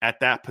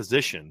at that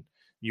position.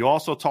 You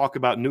also talk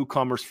about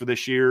newcomers for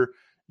this year.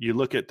 You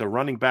look at the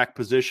running back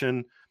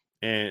position,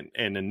 and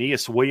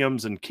Aeneas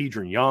Williams and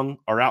Keedron Young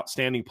are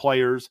outstanding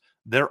players.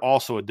 They're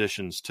also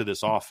additions to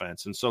this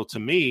offense. And so to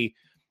me,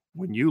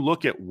 when you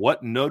look at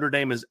what Notre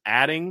Dame is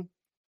adding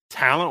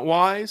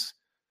talent-wise,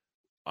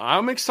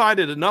 I'm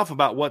excited enough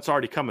about what's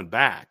already coming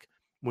back.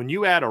 When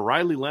you add a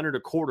Riley Leonard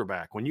at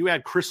quarterback, when you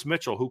add Chris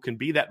Mitchell, who can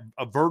be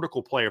a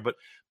vertical player,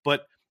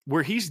 but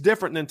where he's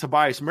different than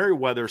Tobias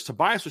Merriweather,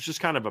 Tobias was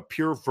just kind of a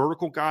pure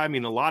vertical guy. I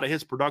mean, a lot of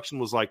his production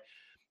was like,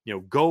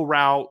 go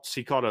routes.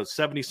 He caught a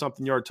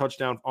 70-something yard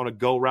touchdown on a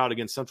go route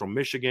against Central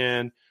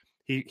Michigan.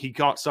 He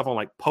caught stuff on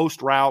like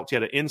post routes. He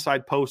had an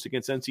inside post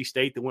against NC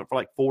State that went for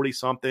like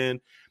 40-something.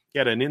 He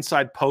had an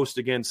inside post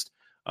against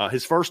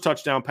his first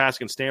touchdown pass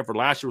against Stanford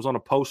last year was on a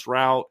post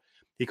route.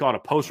 He caught a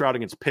post route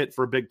against Pitt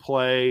for a big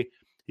play.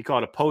 He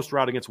caught a post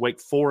route against Wake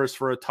Forest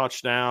for a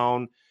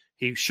touchdown.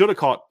 He should have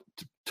caught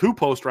 2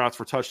 post routes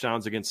for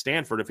touchdowns against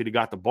Stanford if he'd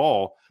got the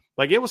ball.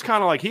 Like, it was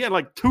kind of like he had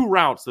like 2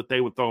 routes that they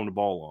would throw him the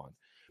ball on.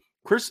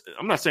 Chris,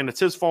 I'm not saying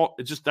it's his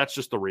fault. That's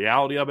just the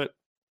reality of it.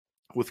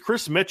 With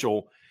Chris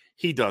Mitchell,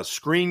 he does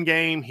screen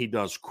game. He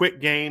does quick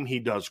game. He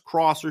does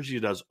crossers. He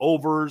does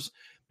overs.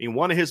 I mean,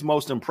 one of his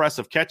most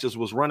impressive catches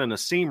was running a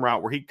seam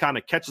route where he kind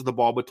of catches the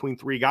ball between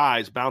 3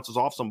 guys, bounces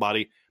off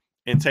somebody,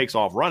 and takes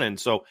off running.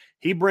 So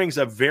he brings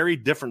a very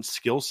different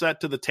skill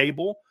set to the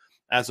table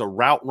as a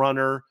route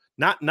runner,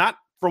 not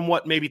from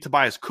what maybe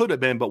Tobias could have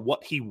been, but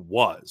what he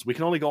was. We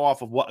can only go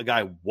off of what a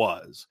guy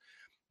was.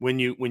 When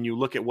you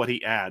look at what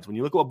he adds, when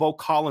you look at what Bo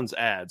Collins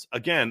adds,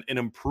 again, an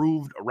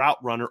improved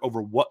route runner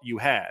over what you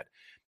had.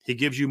 He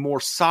gives you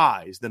more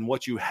size than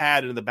what you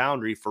had in the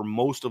boundary for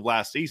most of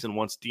last season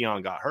once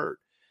Deion got hurt.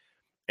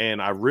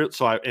 And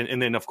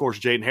then of course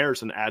Jaden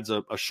Harrison adds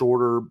a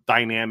shorter,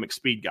 dynamic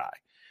speed guy.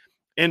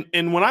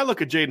 And when I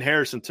look at Jaden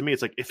Harrison, to me,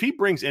 it's like if he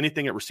brings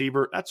anything at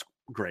receiver, that's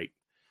great.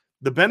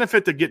 The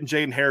benefit to getting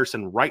Jaden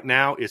Harrison right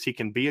now is he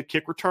can be a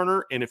kick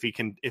returner, and if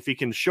he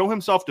can show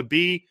himself to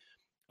be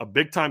a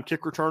big-time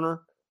kick returner,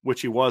 which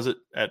he was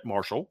at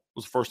Marshall,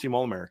 was first-team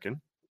All-American.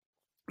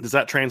 Does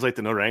that translate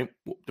to Notre Dame?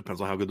 Well,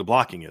 depends on how good the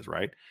blocking is,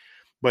 right?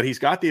 But he's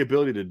got the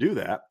ability to do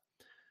that.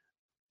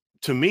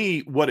 To me,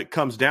 what it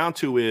comes down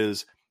to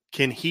is,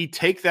 can he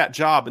take that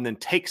job and then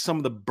take some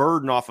of the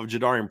burden off of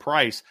Jadarian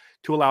Price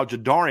to allow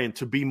Jadarian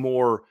to be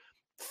more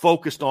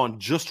focused on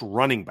just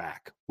running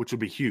back, which would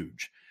be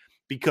huge.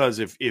 Because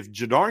if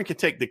Jadarian can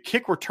take the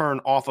kick return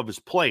off of his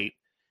plate,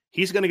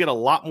 he's going to get a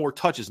lot more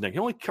touches next. He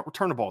only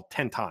returned the ball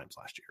 10 times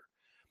last year.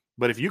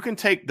 But if you can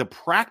take the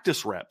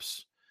practice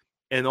reps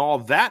and all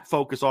that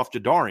focus off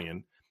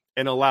Jadarian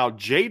and allow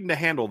Jaden to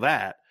handle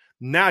that,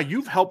 now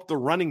you've helped the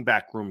running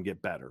back room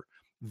get better.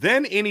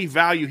 Then any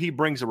value he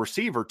brings a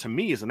receiver, to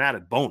me, is an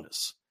added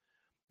bonus.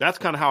 That's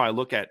kind of how I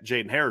look at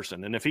Jaden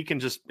Harrison. And if he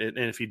can and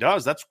if he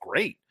does, that's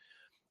great.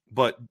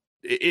 But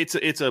it's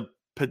a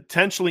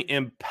potentially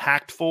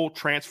impactful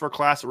transfer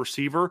class at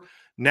receiver,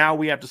 Now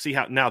we have to see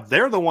how. Now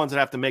they're the ones that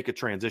have to make a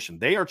transition.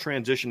 They are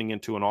transitioning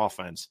into an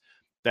offense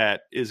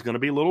that is going to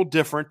be a little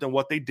different than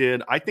what they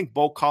did. I think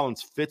Bo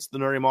Collins fits the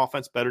Notre Dame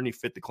offense better than he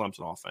fit the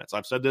Clemson offense.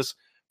 I've said this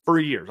for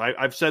years.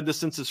 I've said this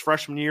since his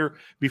freshman year,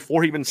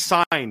 before he even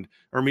signed,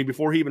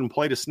 before he even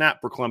played a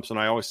snap for Clemson.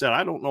 I always said,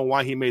 I don't know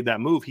why he made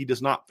that move. He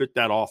does not fit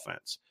that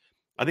offense.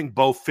 I think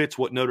Bo fits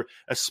what Notre,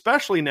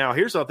 especially now.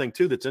 Here's the other thing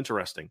too that's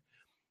interesting.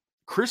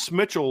 Chris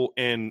Mitchell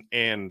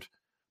and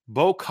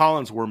Bo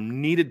Collins were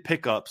needed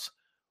pickups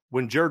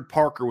when Jared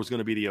Parker was going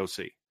to be the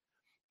OC.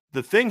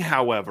 The thing,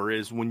 however,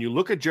 is when you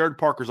look at Jared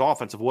Parker's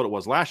offense of what it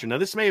was last year, now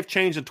this may have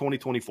changed in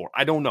 2024.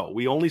 I don't know.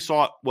 We only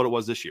saw what it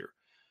was this year.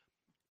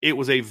 It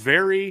was a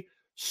very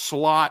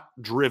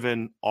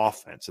slot-driven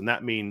offense, and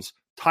that means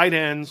tight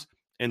ends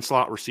and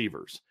slot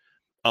receivers.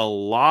 A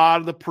lot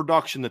of the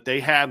production that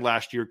they had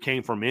last year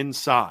came from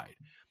inside.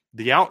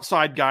 The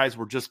outside guys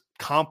were just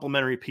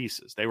complementary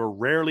pieces. They were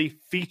rarely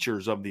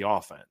features of the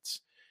offense.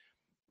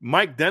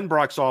 Mike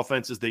Denbrock's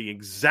offense is the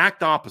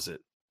exact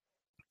opposite.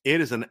 It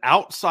is an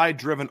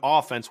outside-driven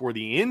offense where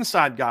the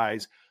inside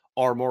guys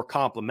are more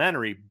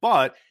complementary,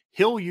 but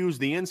he'll use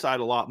the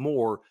inside a lot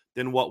more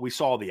than what we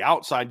saw the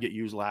outside get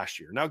used last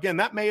year. Now, again,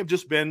 that may have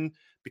just been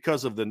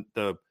because of the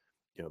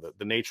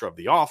nature of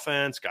the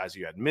offense, guys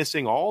you had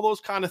missing, all those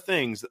kind of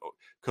things that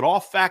could all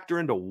factor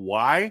into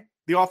why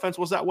the offense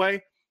was that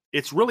way.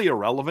 It's really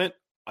irrelevant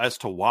as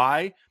to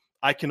why.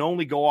 I can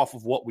only go off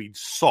of what we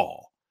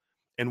saw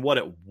and what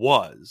it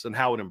was and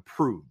how it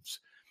improves.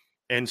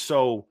 And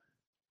so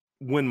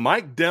when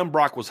Mike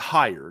Denbrock was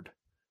hired,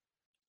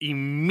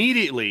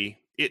 immediately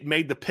it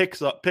made the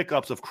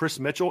pickups of Chris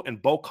Mitchell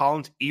and Bo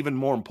Collins even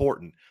more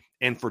important.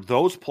 And for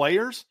those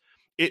players,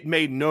 it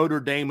made Notre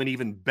Dame an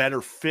even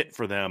better fit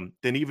for them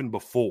than even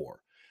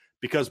before.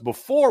 Because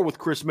before with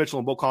Chris Mitchell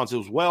and Bo Collins, it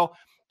was, well,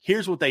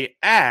 here's what they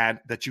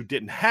add that you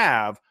didn't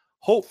have.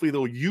 Hopefully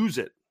they'll use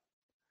it.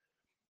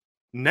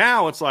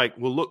 Now it's like,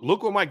 well,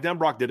 look what Mike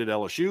Denbrock did at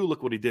LSU.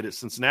 Look what he did at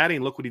Cincinnati,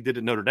 and look what he did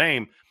at Notre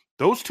Dame.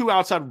 Those two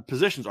outside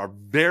positions are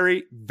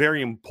very,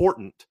 very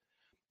important.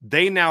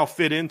 They now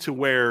fit into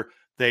where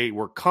they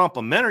were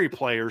complementary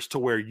players to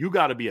where you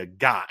got to be a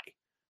guy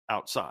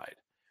outside.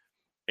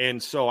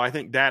 And so I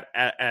think that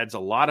adds a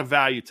lot of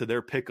value to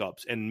their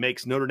pickups and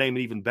makes Notre Dame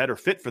an even better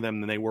fit for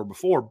them than they were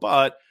before.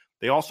 But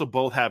they also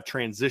both have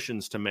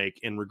transitions to make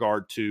in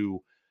regard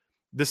to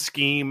the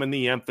scheme and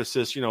the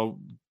emphasis. You know,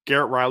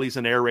 Garrett Riley's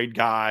an air raid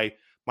guy.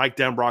 Mike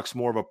Denbrock's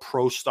more of a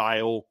pro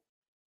style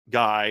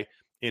guy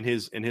in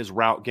his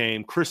route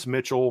game. Chris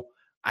Mitchell,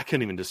 I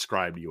couldn't even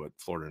describe to you what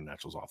Florida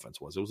International's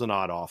offense was. It was an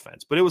odd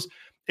offense, but it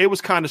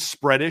was kind of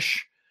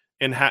spreadish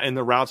in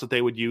the routes that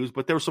they would use.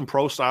 But there were some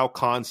pro style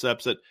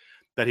concepts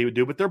that he would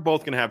do. But they're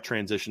both going to have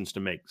transitions to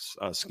make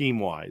scheme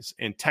wise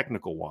and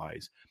technical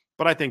wise.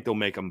 But I think they'll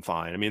make them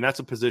fine. I mean, that's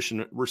a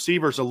position.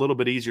 Receiver's a little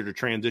bit easier to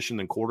transition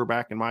than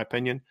quarterback, in my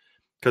opinion,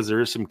 because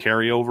there is some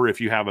carryover if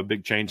you have a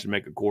big change to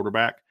make a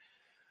quarterback.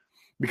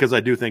 Because I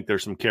do think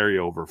there's some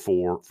carryover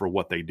for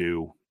what they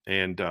do.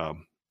 And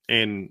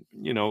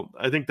you know,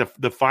 I think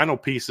the final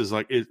piece is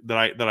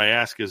that I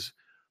ask is,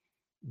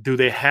 do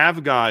they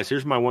have guys?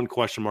 Here's my one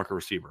question mark at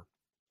receiver.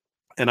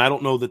 And I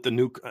don't know that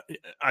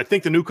I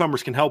think the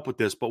newcomers can help with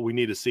this, but we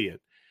need to see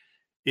it.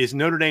 Is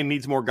Notre Dame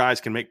needs more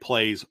guys can make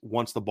plays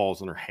once the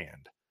ball's in their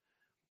hand.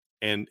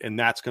 And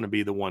that's going to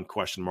be the one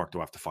question mark to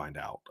have to find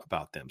out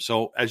about them.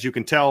 So as you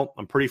can tell,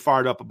 I'm pretty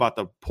fired up about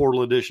the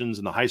portal additions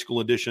and the high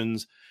school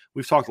additions.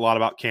 We've talked a lot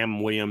about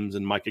Cam Williams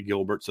and Micah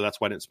Gilbert, so that's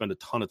why I didn't spend a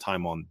ton of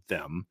time on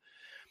them.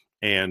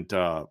 And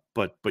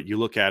but you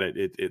look at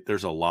it,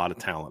 there's a lot of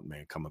talent,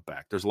 man, coming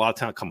back. There's a lot of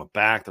talent coming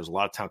back. There's a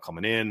lot of talent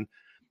coming in.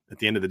 At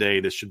the end of the day,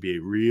 this should be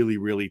a really,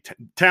 really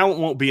talent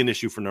won't be an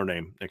issue for Notre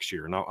Dame next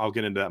year. And I'll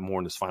get into that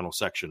more in this final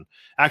section.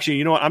 Actually,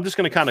 you know what? I'm just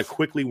going to kind of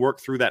quickly work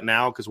through that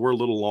now because we're a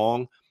little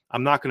long.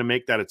 I'm not going to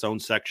make that its own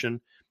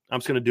section. I'm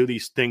just going to do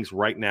these things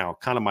right now.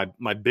 Kind of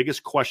my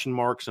biggest question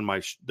marks and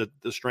the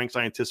strengths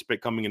I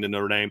anticipate coming into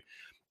Notre Dame.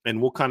 And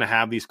we'll kind of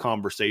have these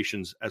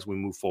conversations as we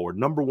move forward.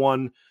 Number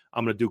one,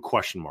 I'm going to do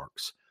question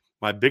marks.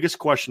 My biggest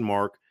question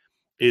mark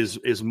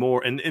is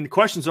more, and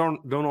questions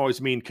don't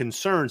always mean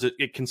concerns.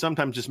 It can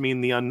sometimes just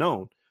mean the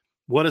unknown.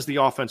 What does the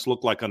offense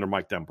look like under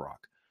Mike Denbrock?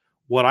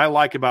 What I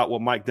like about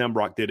what Mike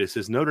Denbrock did is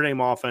his Notre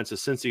Dame offense, his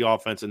Cincy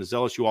offense, and his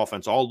LSU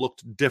offense all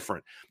looked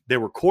different.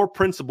 There were core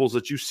principles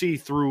that you see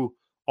through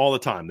all the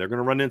time. They're going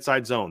to run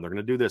inside zone. They're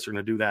going to do this. They're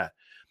going to do that.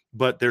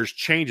 But there's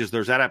changes.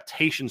 There's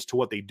adaptations to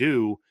what they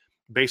do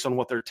based on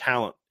what their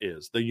talent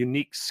is, the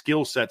unique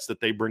skill sets that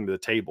they bring to the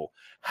table.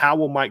 How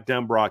will Mike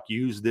Denbrock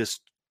use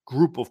this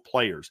group of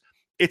players?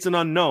 It's an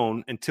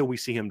unknown until we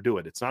see him do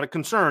it. It's not a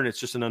concern. It's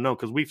just an unknown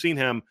because we've seen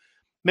him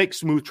make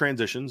smooth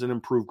transitions and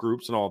improve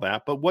groups and all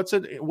that. But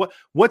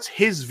what's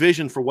his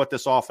vision for what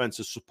this offense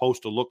is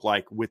supposed to look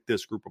like with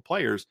this group of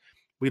players?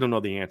 We don't know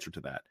the answer to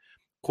that.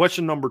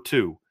 Question number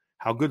two,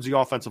 how good's the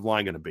offensive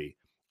line going to be?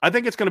 I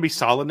think it's going to be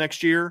solid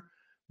next year,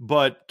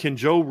 but can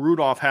Joe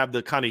Rudolph have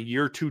the kind of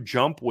year two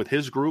jump with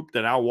his group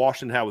that Al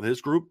Washington had with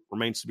his group?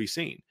 Remains to be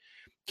seen.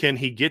 Can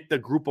he get the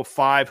group of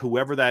five,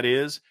 whoever that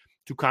is,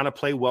 to kind of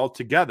play well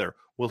together?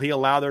 Will he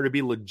allow there to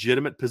be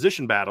legitimate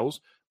position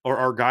battles, or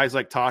are guys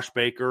like Tosh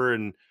Baker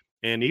and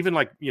even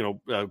like,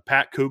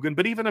 Pat Coogan,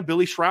 but even a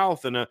Billy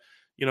Schrouth and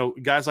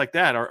guys like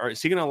that,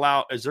 is he going to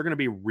allow, is there going to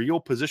be real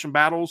position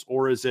battles,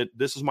 or is it,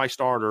 this is my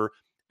starter,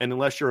 and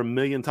unless you're a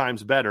million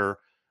times better,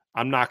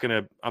 I'm not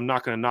going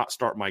to not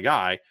start my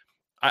guy.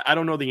 I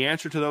don't know the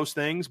answer to those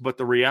things, but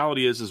the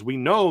reality is we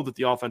know that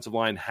the offensive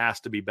line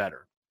has to be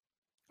better.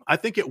 I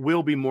think it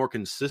will be more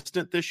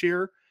consistent this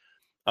year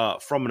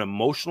from an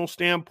emotional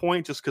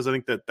standpoint, just because I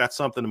think that's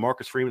something that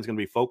Marcus Freeman's going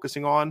to be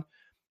focusing on.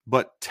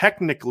 But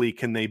technically,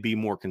 can they be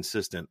more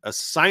consistent?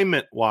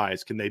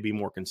 Assignment-wise, can they be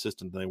more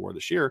consistent than they were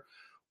this year?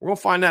 We're going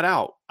to find that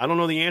out. I don't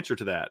know the answer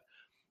to that.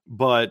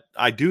 But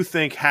I do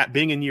think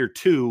being in year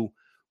 2,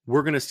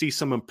 we're going to see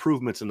some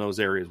improvements in those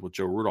areas with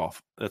Joe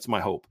Rudolph. That's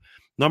my hope.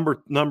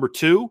 Number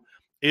 2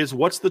 is,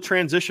 what's the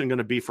transition going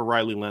to be for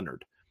Riley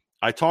Leonard?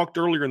 I talked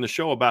earlier in the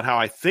show about how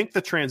I think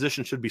the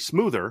transition should be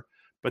smoother,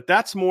 but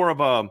that's more of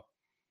a,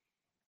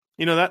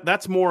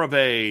 that's more of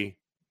a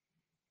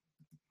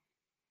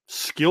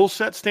skill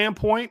set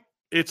standpoint.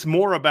 It's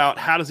more about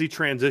how does he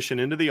transition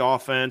into the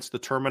offense. The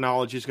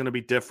terminology is going to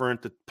be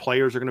different. The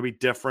players are going to be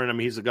different. I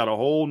mean, he's got a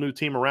whole new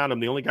team around him.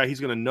 The only guy he's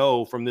going to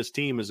know from this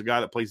team is a guy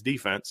that plays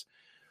defense.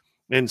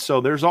 And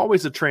so there's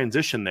always a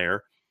transition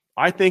there.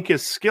 I think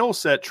his skill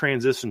set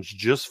transitions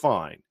just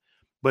fine,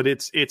 but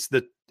it's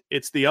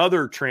the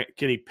other. Can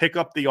he pick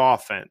up the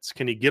offense?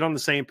 Can he get on the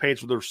same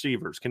page with the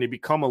receivers? Can he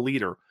become a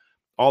leader?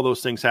 All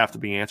those things have to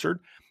be answered.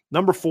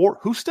 Number 4,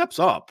 who steps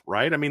up,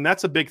 right? I mean,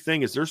 that's a big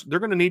thing. Is they're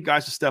going to need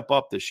guys to step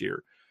up this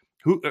year.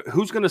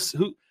 Who's going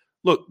to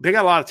look? They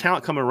got a lot of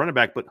talent coming running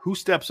back, but who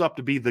steps up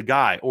to be the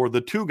guy or the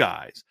 2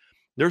 guys?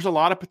 There's a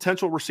lot of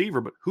potential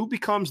receiver, but who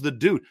becomes the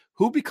dude?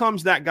 Who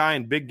becomes that guy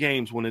in big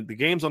games when the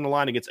game's on the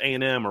line against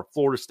A&M or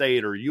Florida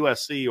State or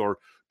USC or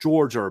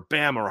Georgia or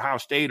Bama or Ohio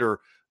State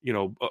or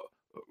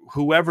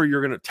whoever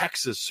you're going to,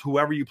 Texas,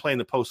 whoever you play in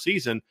the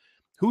postseason?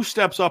 Who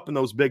steps up in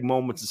those big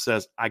moments and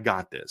says, "I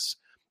got this"?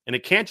 And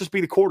it can't just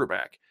be the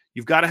quarterback.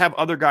 You've got to have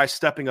other guys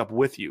stepping up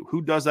with you.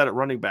 Who does that at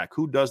running back?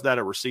 Who does that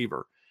at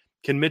receiver?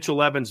 Can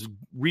Mitchell Evans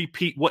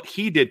repeat what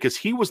he did? Because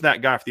he was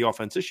that guy for the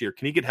offense this year.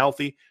 Can he get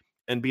healthy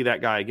and be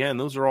that guy again?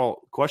 Those are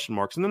all question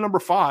marks. And then number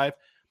 5,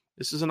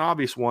 this is an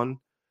obvious one.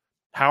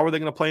 How are they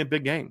going to play in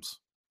big games?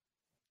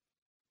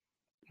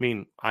 I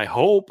mean, I'm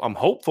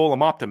hopeful,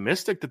 I'm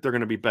optimistic that they're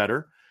going to be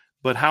better,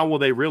 but how will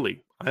they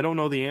really? I don't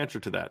know the answer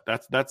to that.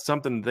 That's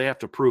something they have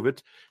to prove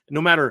it.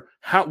 No matter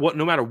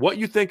what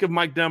you think of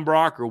Mike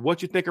Denbrock or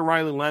what you think of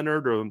Riley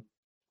Leonard or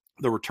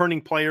the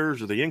returning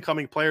players or the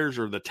incoming players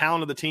or the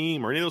talent of the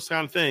team or any of those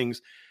kind of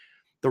things,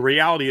 the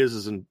reality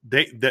is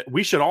that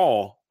we should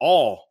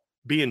all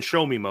be in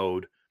show me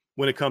mode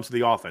when it comes to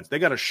the offense. They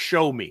got to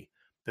show me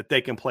that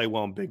they can play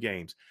well in big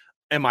games.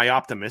 Am I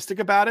optimistic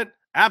about it?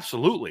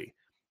 Absolutely.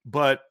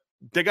 But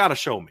they got to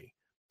show me.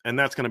 And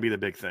that's going to be the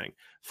big thing.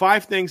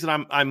 5 things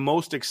that I'm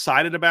most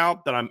excited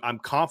about, that I'm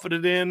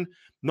confident in.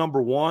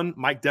 Number 1,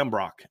 Mike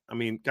Denbrock. I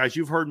mean, guys and gals,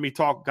 you've heard me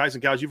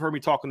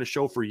talk on the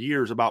show for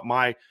years about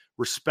my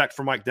respect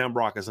for Mike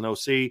Denbrock as an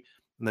OC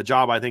and the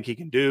job I think he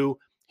can do.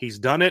 He's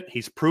done it.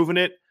 He's proven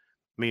it.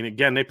 I mean,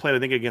 again, they played, I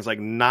think, against like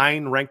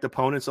 9 ranked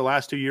opponents the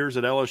last 2 years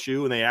at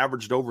LSU, and they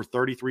averaged over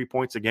 33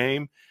 points a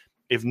game.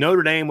 If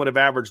Notre Dame would have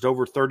averaged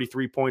over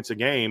 33 points a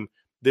game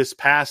this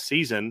past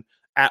season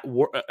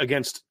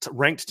against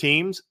ranked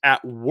teams,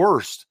 at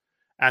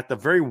the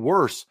very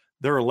worst,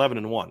 they're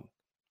 11-1.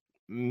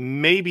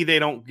 Maybe they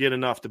don't get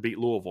enough to beat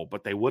Louisville,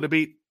 but they would have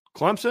beat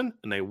Clemson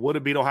and they would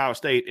have beat Ohio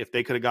State if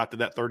they could have got to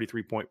that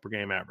 33 point per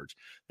game average.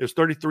 There's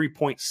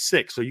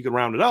 33.6, so you could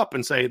round it up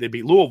and say they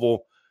beat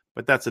Louisville,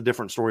 but that's a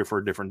different story for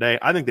a different day.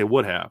 I think they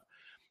would have.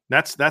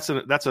 That's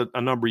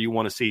a number you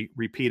want to see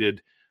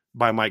repeated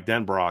by Mike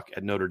Denbrock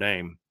at Notre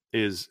Dame.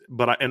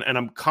 And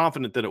I'm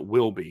confident that it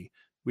will be.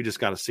 We just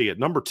got to see it.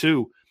 Number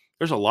 2,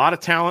 there's a lot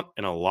of talent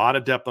and a lot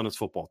of depth on this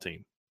football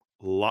team.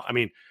 I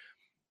mean,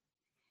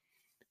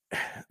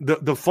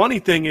 the funny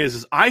thing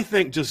is I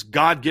think just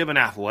God-given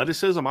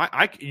athleticism.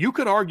 You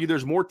could argue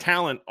there's more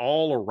talent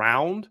all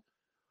around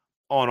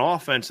on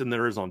offense than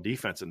there is on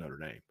defense in Notre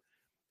Dame,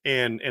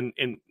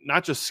 and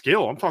not just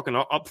skill. I'm talking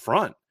up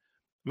front.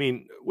 I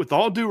mean, with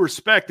all due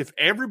respect, if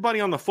everybody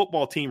on the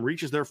football team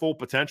reaches their full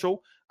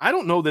potential, I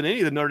don't know that any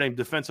of the Notre Dame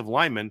defensive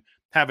linemen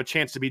have a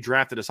chance to be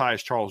drafted as high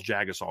as Charles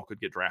Jagasaw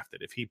could get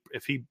drafted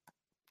if he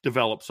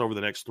develops over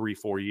the next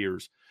 3-4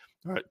 years,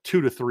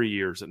 2 to 3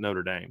 years at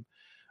Notre Dame.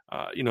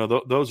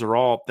 Those are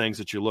all things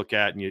that you look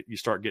at and you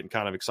start getting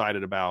kind of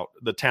excited about.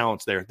 The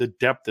talent's there. The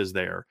depth is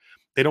there.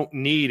 They don't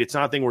need – it's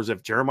not a thing where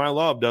if Jeremiah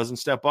Love doesn't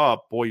step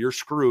up, boy, you're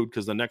screwed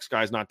because the next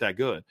guy's not that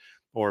good.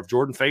 Or if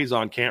Jordan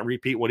Faison can't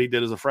repeat what he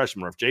did as a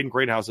freshman, or if Jaden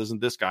Greathouse isn't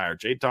this guy, or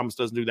Jade Thomas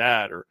doesn't do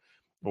that,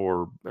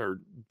 or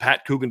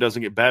Pat Coogan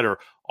doesn't get better,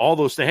 all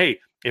those things. Hey,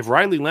 if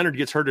Riley Leonard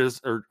gets hurt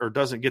or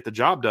doesn't get the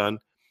job done,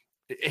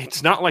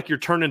 it's not like you're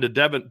turning to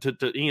Devin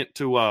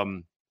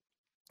to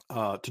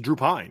Drew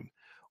Pine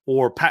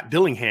or Pat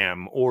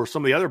Dillingham or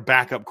some of the other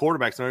backup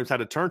quarterbacks Notre Dame's had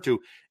to turn to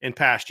in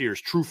past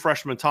years. True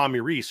freshman Tommy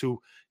Rees, who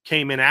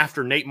came in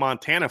after Nate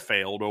Montana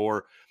failed,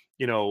 or,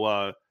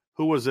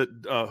 who was it?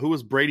 Who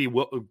was Brady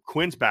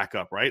Quinn's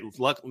backup, right?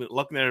 Luckily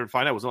to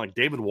find out, was it like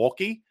David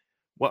Wolke?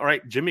 What,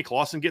 right? Jimmy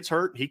Clausen gets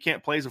hurt. He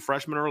can't play as a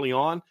freshman early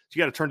on. So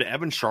you got to turn to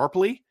Evan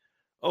Sharpley.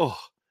 Oh,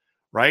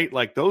 right?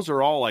 Like, those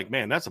are all like,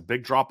 man, that's a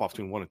big drop-off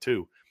between 1 and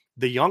 2.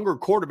 The younger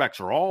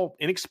quarterbacks are all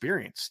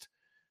inexperienced.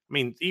 I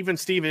mean, even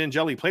Steven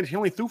Angeli played. He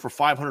only threw for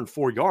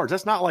 504 yards.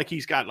 That's not like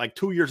he's got like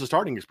 2 years of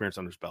starting experience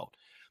under his belt.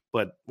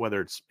 But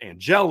whether it's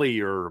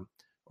Angeli or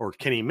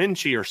Kenny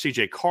Minchie or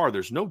CJ Carr,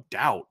 there's no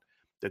doubt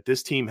that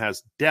this team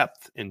has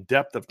depth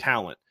of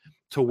talent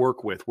to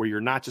work with, where you're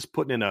not just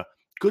putting in a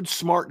good,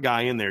 smart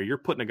guy in there. You're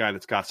putting a guy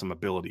that's got some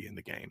ability in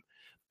the game,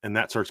 and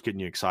that starts getting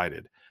you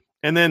excited.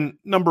 And then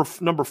number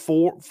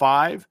 4,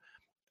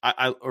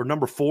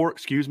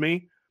 excuse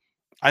me,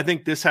 I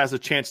think this has a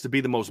chance to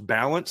be the most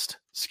balanced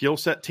skill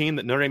set team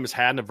that Notre Dame has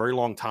had in a very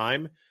long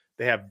time.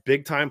 They have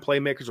big-time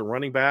playmakers at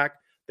running back.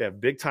 They have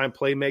big-time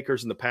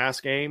playmakers in the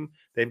pass game.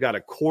 They've got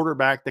a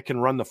quarterback that can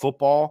run the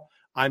football.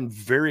 I'm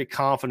very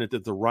confident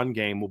that the run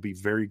game will be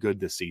very good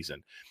this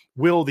season.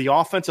 Will the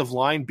offensive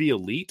line be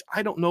elite?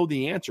 I don't know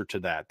the answer to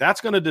that. That's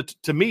going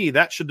to me,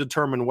 that should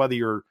determine whether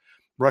you're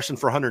rushing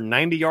for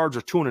 190 yards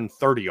or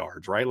 230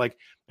 yards, right? Like,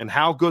 and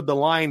how good the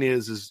line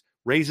is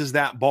raises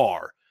that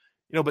bar.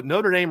 But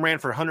Notre Dame ran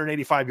for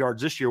 185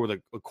 yards this year with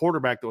a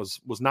quarterback that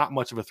was not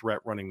much of a threat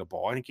running the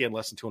ball. I think he had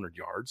less than 200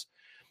 yards.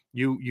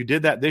 You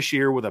did that this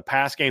year with a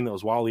pass game that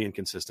was wildly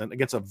inconsistent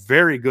against a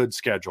very good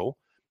schedule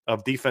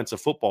of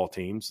defensive football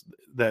teams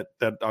that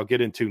I'll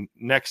get into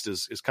next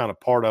is kind of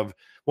part of,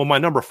 well, my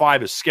number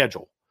 5 is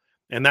schedule.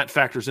 And that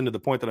factors into the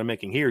point that I'm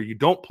making here. You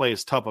don't play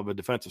as tough of a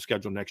defensive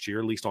schedule next year,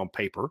 at least on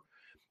paper,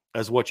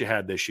 as what you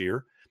had this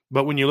year.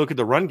 But when you look at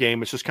the run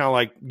game, it's just kind of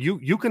like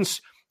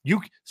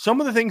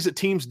some of the things that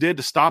teams did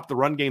to stop the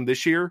run game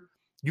this year,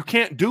 you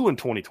can't do in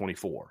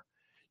 2024.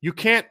 You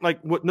can't,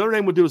 like, what Notre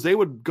Dame would do is they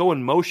would go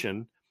in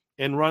motion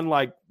and run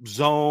like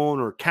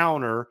zone or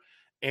counter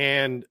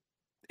and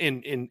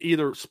in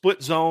either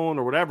split zone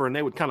or whatever, and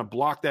they would kind of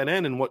block that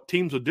in. And what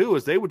teams would do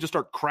is they would just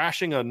start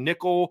crashing a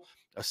nickel,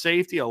 a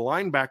safety, a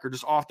linebacker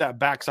just off that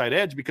backside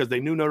edge, because they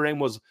knew Notre Dame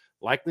was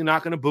likely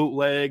not going to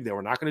bootleg. They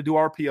were not going to do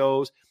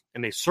RPOs,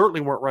 and they certainly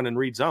weren't running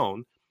read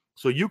zone.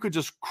 So you could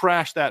just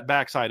crash that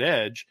backside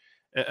edge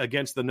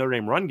against the Notre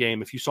Dame run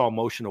game if you saw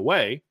motion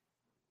away.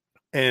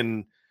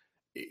 And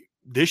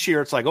this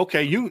year it's like,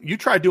 okay, you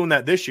try doing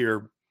that this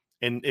year,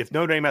 and if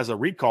Notre Dame has a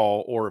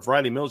recall, or if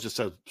Riley Mills just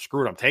says,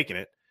 screw it, I'm taking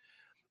it,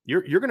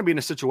 you're going to be in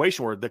a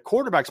situation where the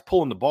quarterback's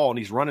pulling the ball and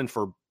he's running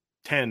for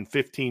 10,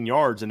 15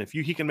 yards. And if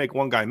he can make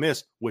one guy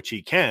miss, which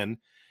he can,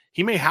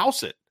 he may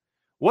house it.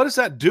 What does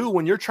that do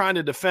when you're trying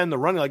to defend the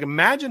running? Like,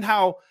 imagine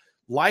how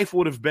life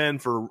would have been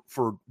for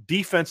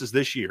defenses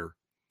this year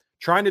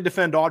trying to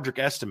defend Audric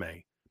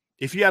Estime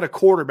if you had a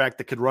quarterback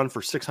that could run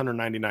for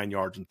 699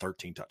 yards and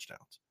 13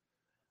 touchdowns.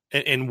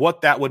 And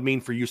what that would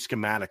mean for you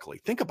schematically.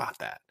 Think about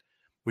that.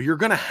 Well, you're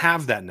going to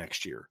have that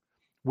next year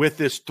with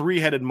this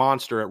 3-headed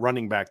monster at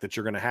running back that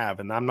you're going to have.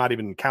 And I'm not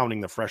even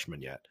counting the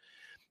freshmen yet.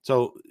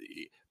 So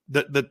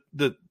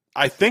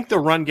I think the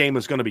run game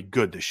is going to be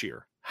good this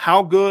year.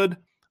 How good?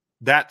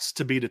 That's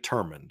to be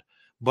determined.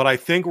 But I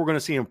think we're going to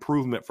see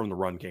improvement from the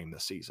run game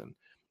this season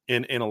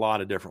in a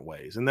lot of different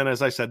ways. And then,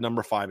 as I said,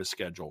 number 5 is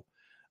schedule.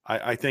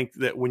 I think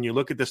that when you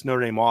look at this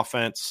Notre Dame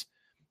offense,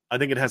 I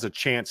think it has a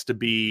chance to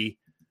be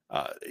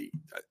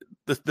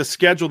the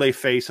schedule they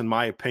face, in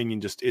my opinion,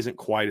 just isn't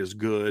quite as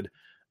good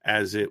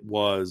as it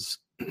was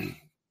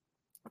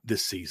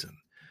this season.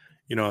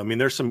 I mean,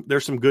 there's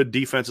some good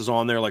defenses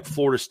on there, like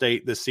Florida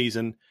State this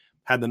season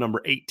had the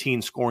number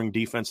 18 scoring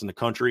defense in the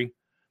country.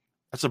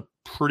 That's a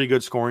pretty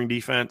good scoring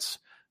defense.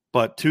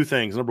 But two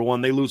things. Number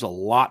one, they lose a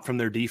lot from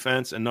their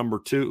defense. And number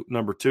two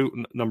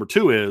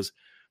is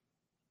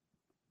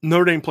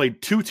Notre Dame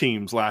played 2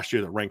 teams last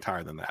year that ranked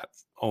higher than that.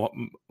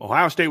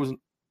 Ohio State was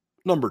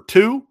number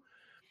 2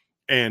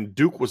 and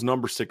Duke was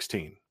number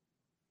 16.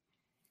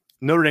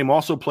 Notre Dame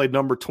also played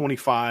number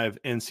 25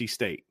 NC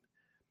State.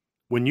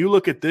 When you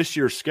look at this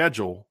year's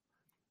schedule,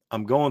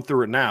 I'm going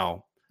through it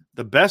now.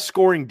 The best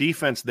scoring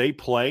defense they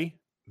play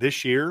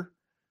this year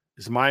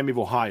is Miami of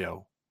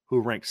Ohio, who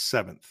ranks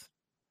 7th.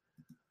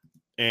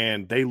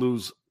 And they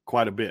lose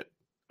quite a bit.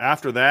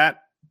 After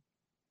that,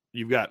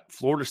 you've got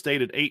Florida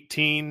State at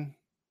 18.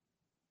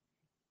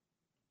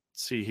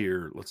 Let's see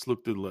here. Let's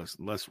look through the list.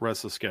 Let's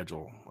rest the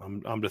schedule.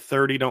 I'm to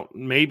 30.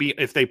 Maybe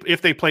if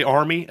they play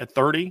Army at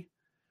 30.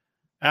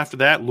 After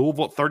that,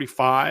 Louisville at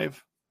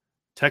 35,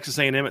 Texas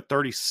A&M at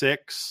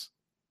 36,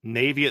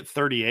 Navy at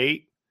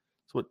 38.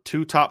 So what,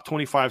 2 top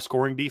 25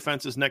 scoring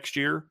defenses next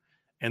year,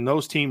 and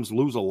those teams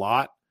lose a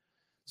lot.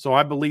 So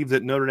I believe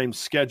that Notre Dame's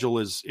schedule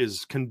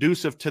is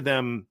conducive to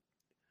them.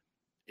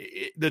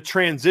 The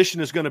transition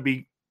is going to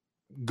be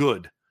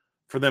good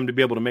for them to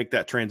be able to make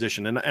that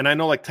transition. And I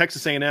know, like,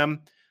 Texas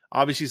A&M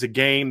obviously is a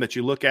game that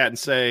you look at and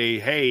say,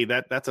 hey,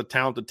 that's a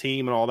talented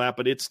team and all that,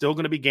 but it's still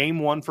going to be game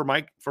 1 for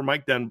Mike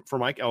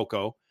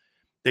Elko.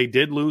 They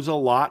did lose a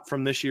lot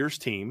from this year's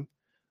team.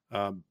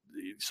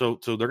 So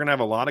they're going to have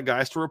a lot of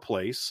guys to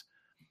replace.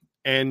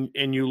 And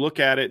you look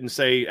at it and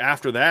say,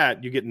 after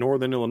that, you get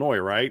Northern Illinois,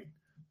 right?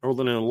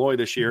 Northern Illinois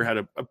this year had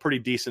a pretty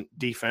decent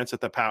defense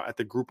at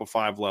the group of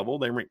 5 level.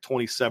 They ranked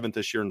 27th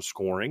this year in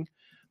scoring.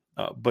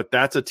 But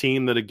that's a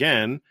team that,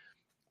 again,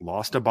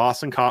 lost to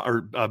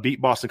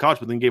beat Boston College,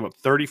 but then gave up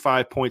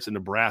 35 points in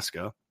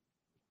Nebraska,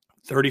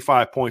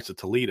 35 points to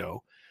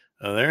Toledo.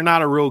 They're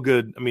not a real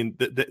good – I mean,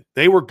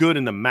 they were good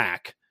in the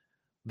MAC.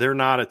 They're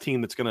not a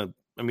team that's going to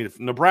 – I mean, if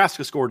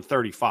Nebraska scored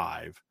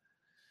 35,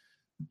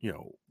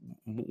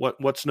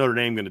 what's Notre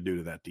Dame going to do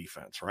to that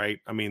defense, right?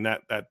 I mean,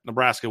 that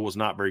Nebraska was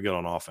not very good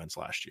on offense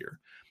last year.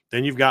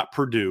 Then you've got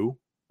Purdue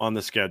on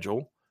the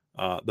schedule.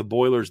 The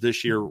Boilers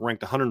this year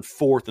ranked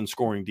 104th in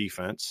scoring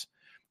defense.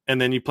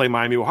 And then you play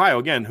Miami, Ohio,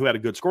 again, who had a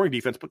good scoring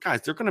defense. But,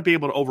 guys, they're going to be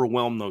able to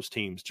overwhelm those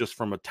teams just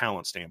from a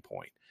talent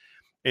standpoint.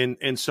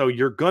 And so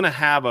you're going to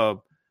have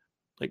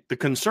the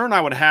concern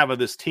I would have of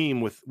this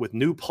team with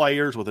new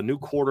players, with a new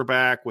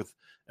quarterback, with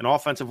an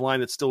offensive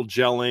line that's still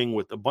gelling,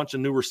 with a bunch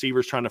of new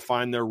receivers trying to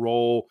find their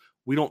role.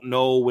 We don't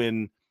know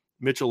when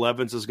Mitchell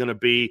Evans is going to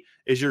be.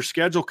 Is your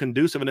schedule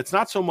conducive? And it's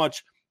not so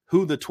much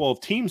who the 12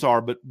 teams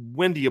are, but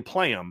when do you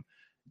play them?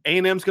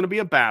 A&M's going to be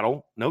a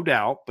battle, no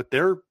doubt, but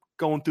they're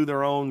going through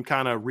their own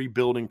kind of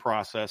rebuilding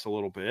process a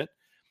little bit.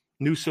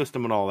 New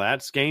system and all that.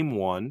 It's game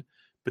 1.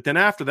 But then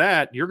after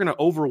that, you're going to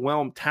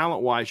overwhelm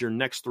talent-wise your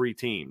next 3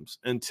 teams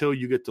until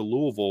you get to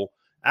Louisville.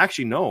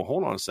 Actually, no,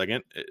 hold on a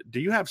second.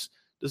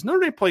 Does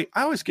Notre Dame play?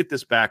 I always get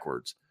this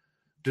backwards.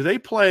 Do they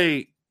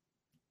play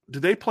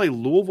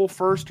Louisville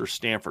first or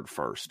Stanford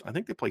first? I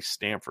think they play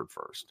Stanford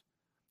first.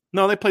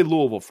 No, they play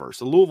Louisville first.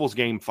 So Louisville's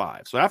game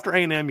 5. So after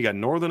A&M, you got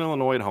Northern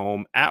Illinois at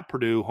home, at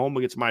Purdue, home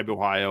against Miami,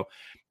 Ohio.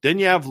 Then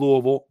you have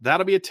Louisville.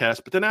 That'll be a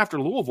test. But then after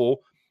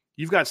Louisville,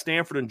 you've got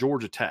Stanford and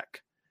Georgia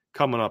Tech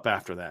coming up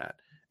after that.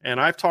 And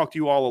I've talked to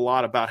you all a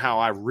lot about how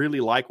I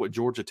really like what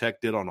Georgia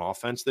Tech did on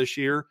offense this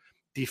year.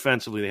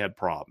 Defensively, they had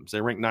problems.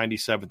 They ranked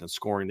 97th in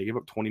scoring. They gave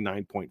up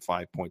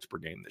 29.5 points per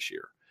game this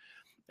year.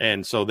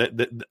 And so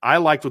I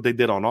liked what they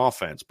did on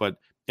offense. But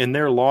in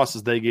their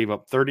losses, they gave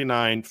up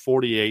 39,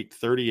 48,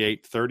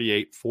 38,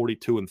 38,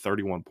 42, and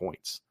 31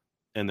 points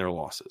in their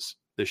losses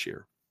this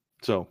year.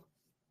 So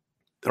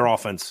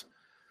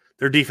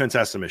their defense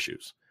has some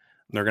issues.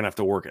 They're going to have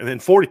to work. And then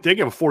they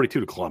gave a 42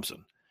 to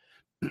Clemson.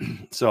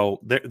 So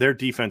their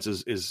defense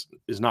is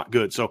not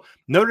good. So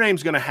Notre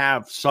Dame's going to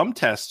have some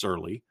tests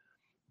early,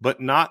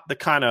 but not the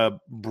kind of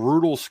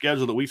brutal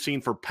schedule that we've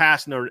seen for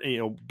past,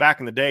 back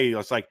in the day.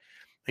 It's like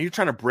you're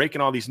trying to break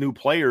in all these new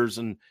players,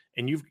 and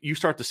you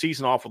start the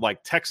season off with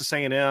like Texas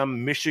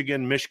A&M,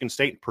 Michigan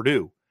State, and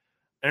Purdue.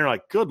 And you're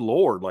like, good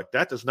Lord, like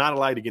that does not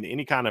allow you to get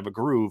any kind of a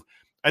groove.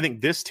 I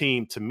think this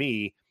team, to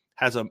me,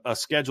 has a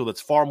schedule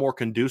that's far more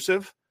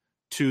conducive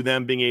to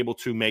them being able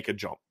to make a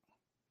jump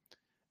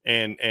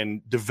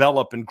and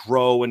develop and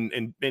grow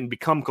and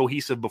become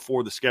cohesive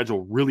before the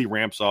schedule really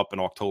ramps up in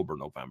October,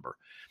 November.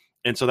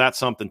 And so that's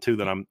something too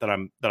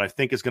that I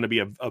think is going to be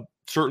a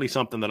certainly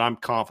something that I'm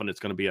confident is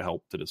going to be a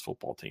help to this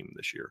football team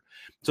this year.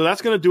 So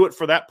that's going to do it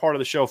for that part of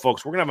the show,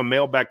 folks. We're going to have a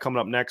mailbag coming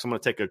up next. I'm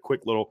going to take a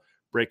quick little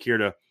break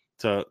here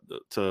to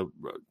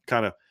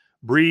kind of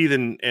breathe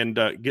and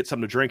get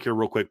something to drink here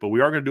real quick. But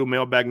we are going to do a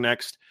mailbag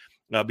next.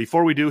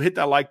 Before we do, hit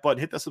that like button,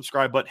 hit that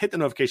subscribe button, hit the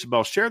notification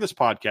bell, share this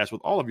podcast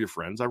with all of your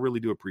friends. I really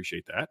do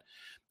appreciate that.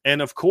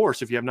 And of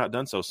course, if you have not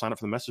done so, sign up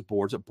for the message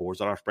boards at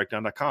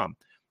boards.irishbreakdown.com.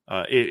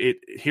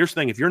 Here's the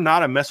thing. If you're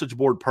not a message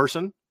board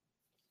person,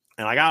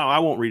 and I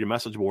won't read a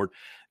message board,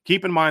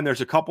 keep in mind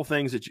there's a couple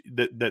things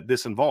that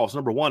this involves.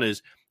 Number one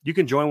is you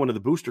can join one of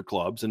the booster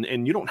clubs,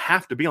 and you don't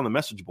have to be on the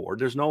message board.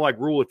 There's no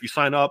rule. If you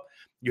sign up,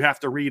 you have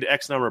to read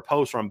X number of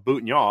posts or I'm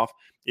booting you off.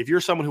 If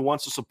you're someone who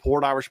wants to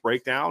support Irish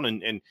Breakdown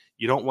and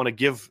you don't want to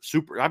give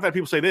I've had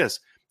people say this,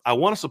 I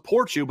want to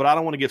support you, but I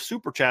don't want to give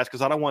super chats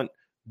because I don't want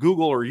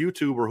Google or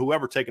YouTube or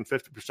whoever taking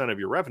 50% of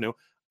your revenue.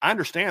 I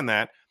understand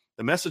that.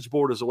 The message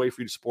board is a way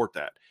for you to support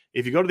that.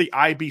 If you go to the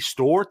IB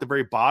store at the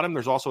very bottom,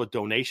 there's also a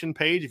donation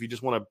page. If you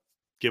just want to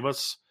give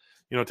us,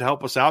 to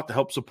help us out, to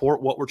help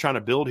support what we're trying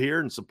to build here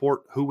and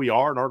support who we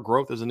are and our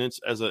growth as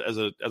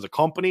a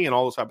company and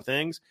all those type of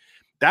things.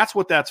 That's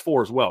what that's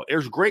for as well.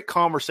 There's great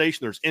conversation.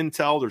 There's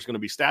intel. There's going to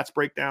be stats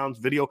breakdowns,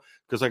 video.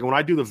 Because when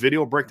I do the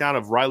video breakdown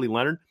of Riley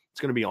Leonard, it's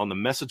going to be on the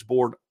message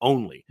board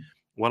only.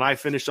 When I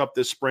finish up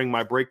this spring,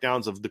 my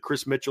breakdowns of the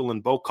Chris Mitchell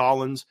and Bo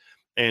Collins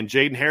and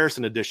Jaden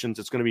Harrison editions,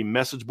 it's going to be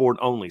message board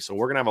only. So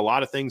we're going to have a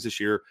lot of things this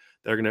year.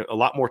 A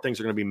lot more things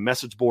are going to be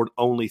message board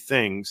only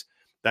things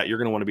that you're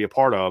going to want to be a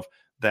part of.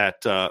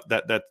 That's. I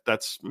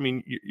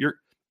mean,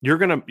 you're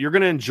going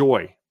to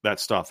enjoy that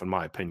stuff, in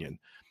my opinion.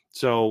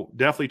 So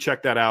definitely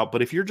check that out.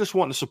 But if you're just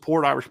wanting to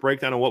support Irish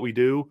Breakdown and what we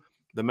do,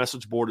 the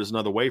message board is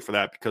another way for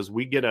that, because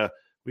we get a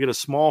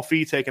small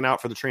fee taken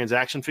out for the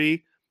transaction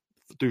fee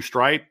through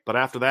Stripe. But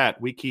after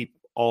that, we keep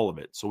all of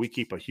it. So we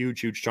keep a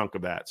huge chunk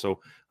of that. So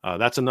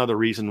that's another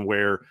reason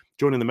where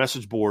joining the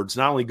message board is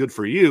not only good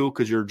for you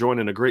because you're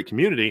joining a great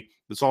community,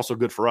 it's also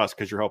good for us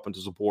because you're helping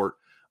to support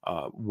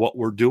what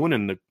we're doing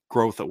and the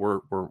growth that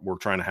we're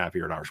trying to have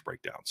here at Irish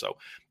Breakdown. So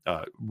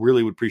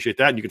really would appreciate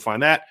that. And you can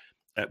find that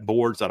at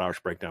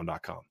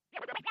boards.irishbreakdown.com.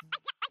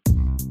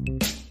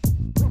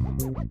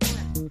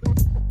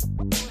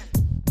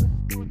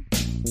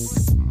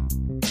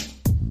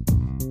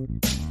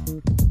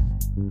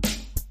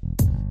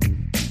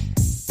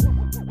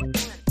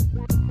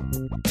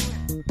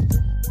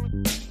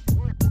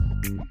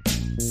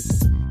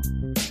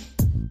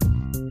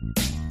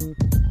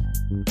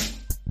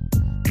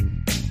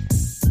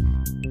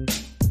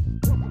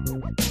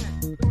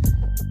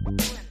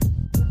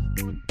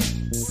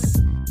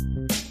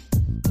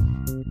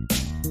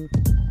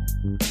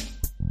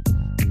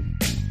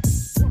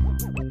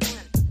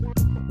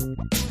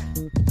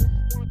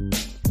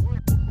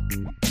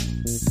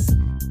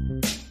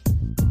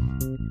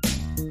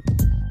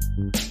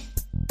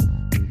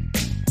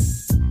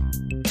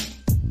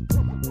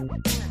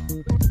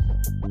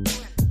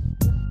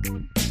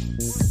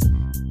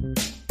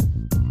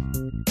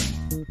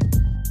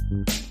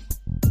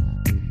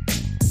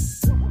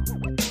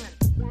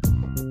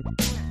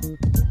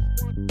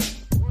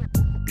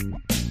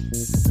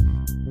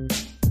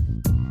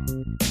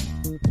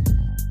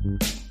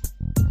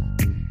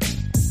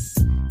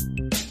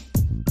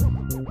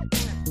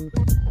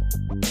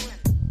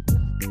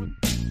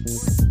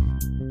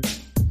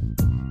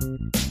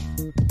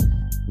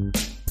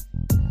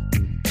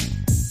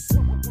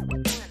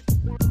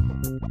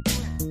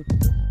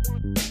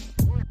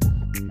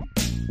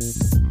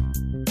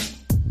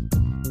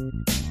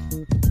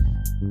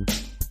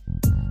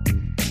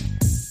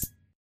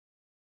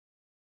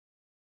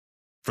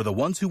 For the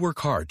ones who work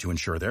hard to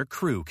ensure their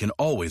crew can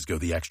always go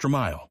the extra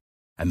mile,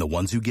 and the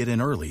ones who get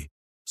in early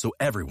so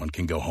everyone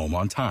can go home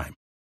on time,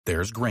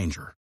 there's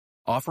Grainger,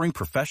 offering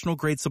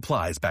professional-grade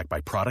supplies backed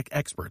by product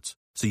experts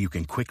so you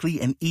can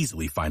quickly and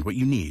easily find what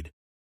you need.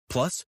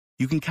 Plus,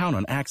 you can count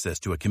on access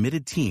to a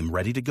committed team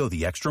ready to go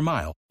the extra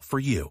mile for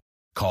you.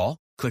 Call,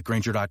 click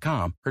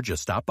Grainger.com, or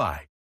just stop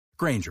by.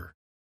 Grainger,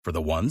 for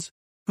the ones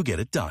who get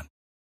it done.